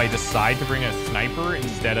rifle if I decide to bring a sniper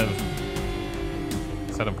instead of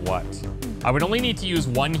what? I would only need to use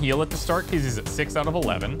 1 heal at the start because he's at 6 out of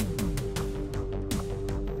 11.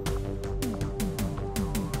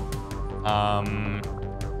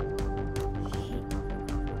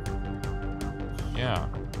 Yeah.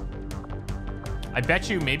 I bet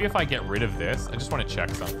you maybe if I get rid of this, I just want to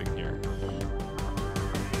check something here.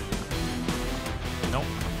 Nope.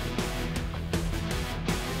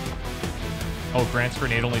 Oh, grants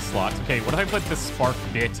grenade only slots. Okay, what if I put the spark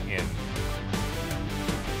bit in?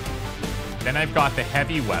 Then I've got the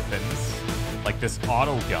heavy weapons, like this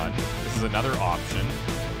auto gun. This is another option.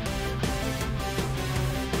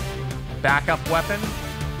 Backup weapon.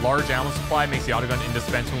 Large ammo supply makes the auto gun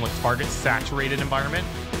indispensable when target saturated environment.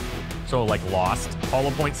 So like Lost. Hollow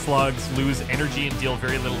point slugs lose energy and deal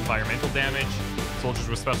very little environmental damage. Soldiers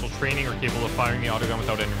with special training are capable of firing the auto gun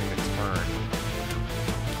without entering the turn.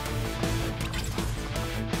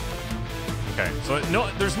 Okay, so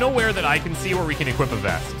there's nowhere that I can see where we can equip a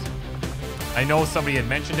vest. I know somebody had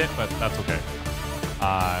mentioned it, but that's okay.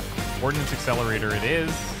 Ordnance accelerator it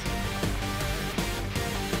is.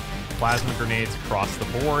 Plasma grenades across the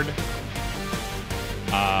board.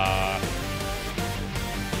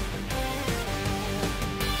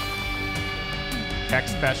 Tech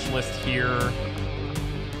specialist here.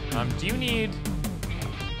 Do you need...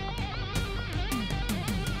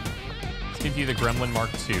 Let's give you the Gremlin Mark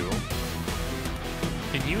II.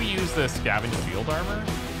 Can you use the scavenge field armor?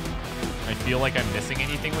 I feel like I'm missing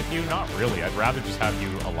anything with you. Not really. I'd rather just have you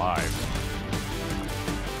alive.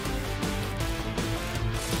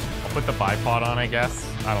 I'll put the bipod on, I guess.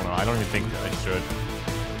 I don't know. I don't even think I should.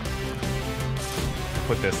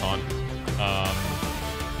 Put this on.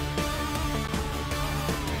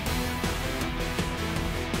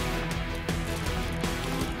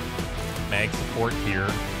 Mag support here.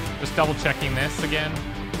 Just double checking this again.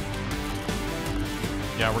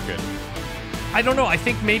 Yeah, we're good. I don't know. I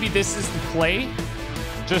think maybe this is the play.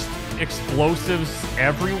 Just explosives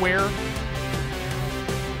everywhere.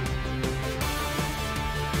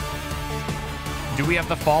 Do we have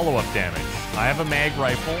the follow-up damage? I have a mag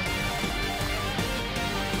rifle.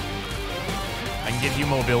 I can give you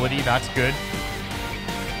mobility. That's good.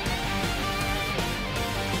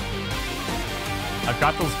 I've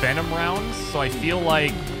got those Venom rounds, so I feel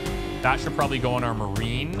like that should probably go on our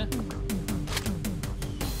Marine.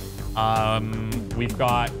 We've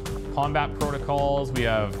got combat protocols. We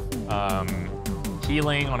have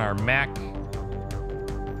healing on our mech.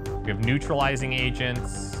 We have neutralizing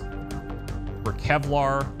agents. We're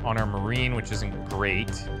Kevlar on our Marine, which isn't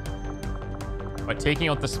great. But taking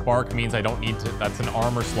out the spark means I don't need to... That's an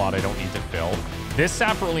armor slot I don't need to fill. This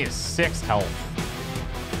sapper only has 6 health.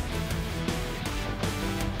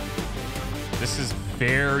 This is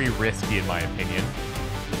very risky in my opinion.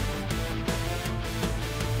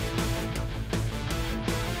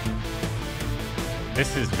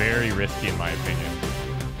 This is very risky in my opinion.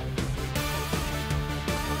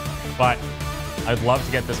 But I'd love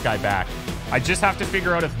to get this guy back. I just have to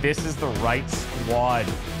figure out if this is the right squad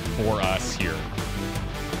for us here.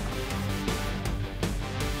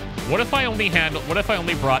 What if I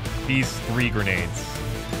only brought these 3 grenades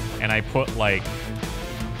and I put like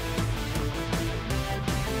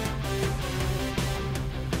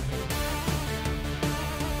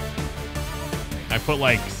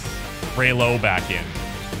Raylo back in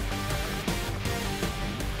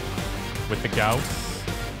with the Gauss.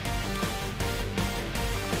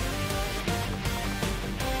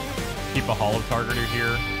 Keep a hollow targeter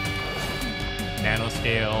here.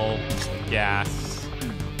 Nanoscale, gas,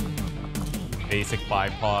 basic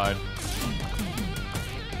bipod.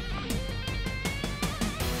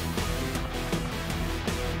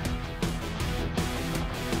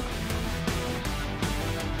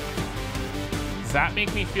 Does that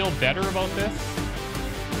make me feel better about this?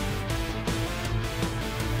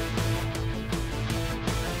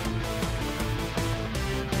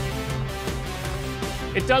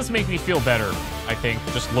 It does make me feel better, I think.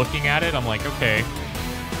 Just looking at it, I'm like, okay.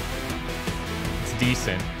 It's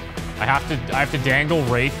decent. I have to dangle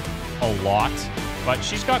Wraith a lot, but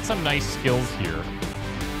she's got some nice skills here.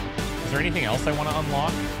 Is there anything else I want to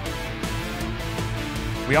unlock?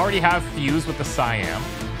 We already have Fuse with the Siam.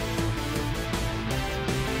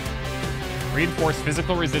 Reinforce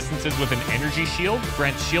physical resistances with an energy shield.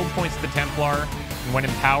 Grant shield points to the Templar and when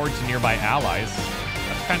empowered to nearby allies.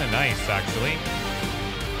 That's kind of nice, actually.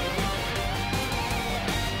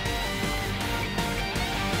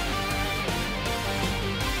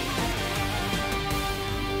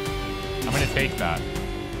 I'm going to take that.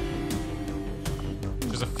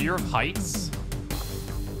 There's a fear of heights.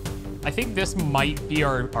 I think this might be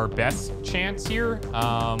our best chance here.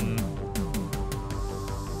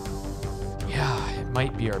 Yeah, it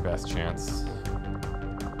might be our best chance.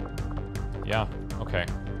 Yeah, okay.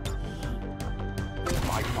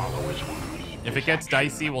 My followers will lead. If it gets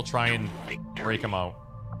dicey, we'll try and break them out.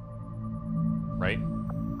 right?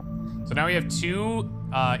 So now we have 2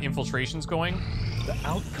 infiltrations going. The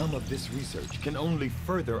outcome of this research can only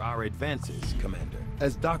further our advances, Commander.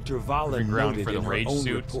 As Dr. Valen noted in her own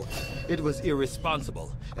report, it was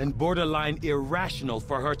irresponsible and borderline irrational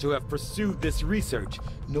for her to have pursued this research,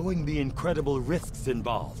 knowing the incredible risks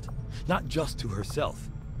involved, not just to herself,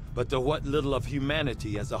 but to what little of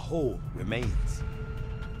humanity as a whole remains.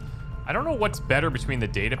 I don't know what's better between the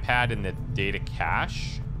data pad and the data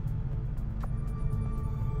cache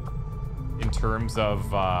in terms of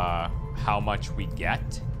how much we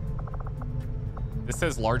get. This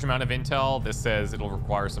says large amount of intel. This says it'll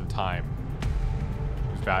require some time.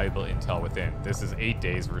 There's valuable intel within. This is 8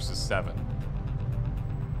 days versus 7.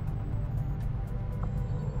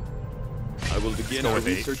 I will begin our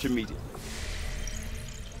research immediately.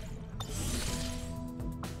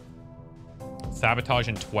 Sabotage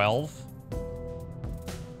in 12.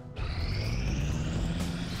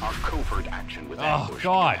 Our covert action with ambush,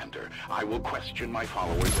 Commander. I will question my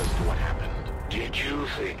followers as to what happened. Did you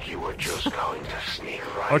think you were just going to sneak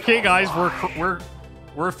right? Okay, guys, we're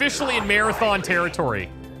officially in marathon territory.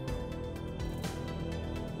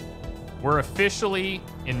 We're officially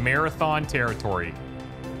in marathon territory.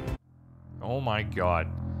 Oh my god.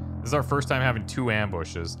 This is our first time having 2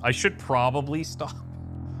 ambushes. I should probably stop.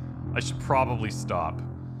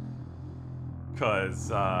 Because,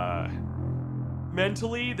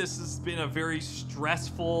 mentally, this has been a very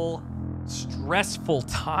stressful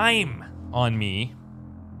time on me.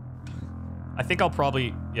 I think we'll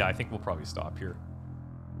probably stop here.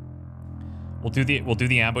 We'll do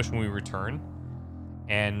the ambush when we return,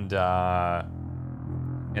 and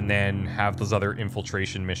then have those other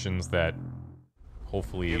infiltration missions that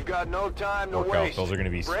hopefully You've got no time to work waste. out. Those are going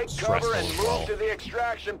to be Break stressful cover and as well. move to the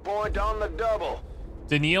extraction point on the double.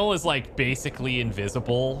 Daniil is like basically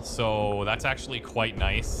invisible, so that's actually quite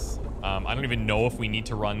nice. I don't even know if we need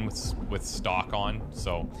to run with stock on.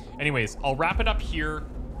 So anyways, I'll wrap it up here.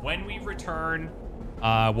 When we return,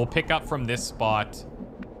 we'll pick up from this spot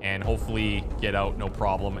and hopefully get out no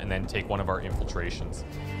problem, and then take one of our infiltrations.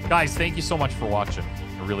 Guys, thank you so much for watching.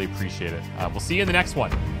 I really appreciate it. We'll see you in the next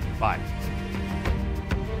one. Bye.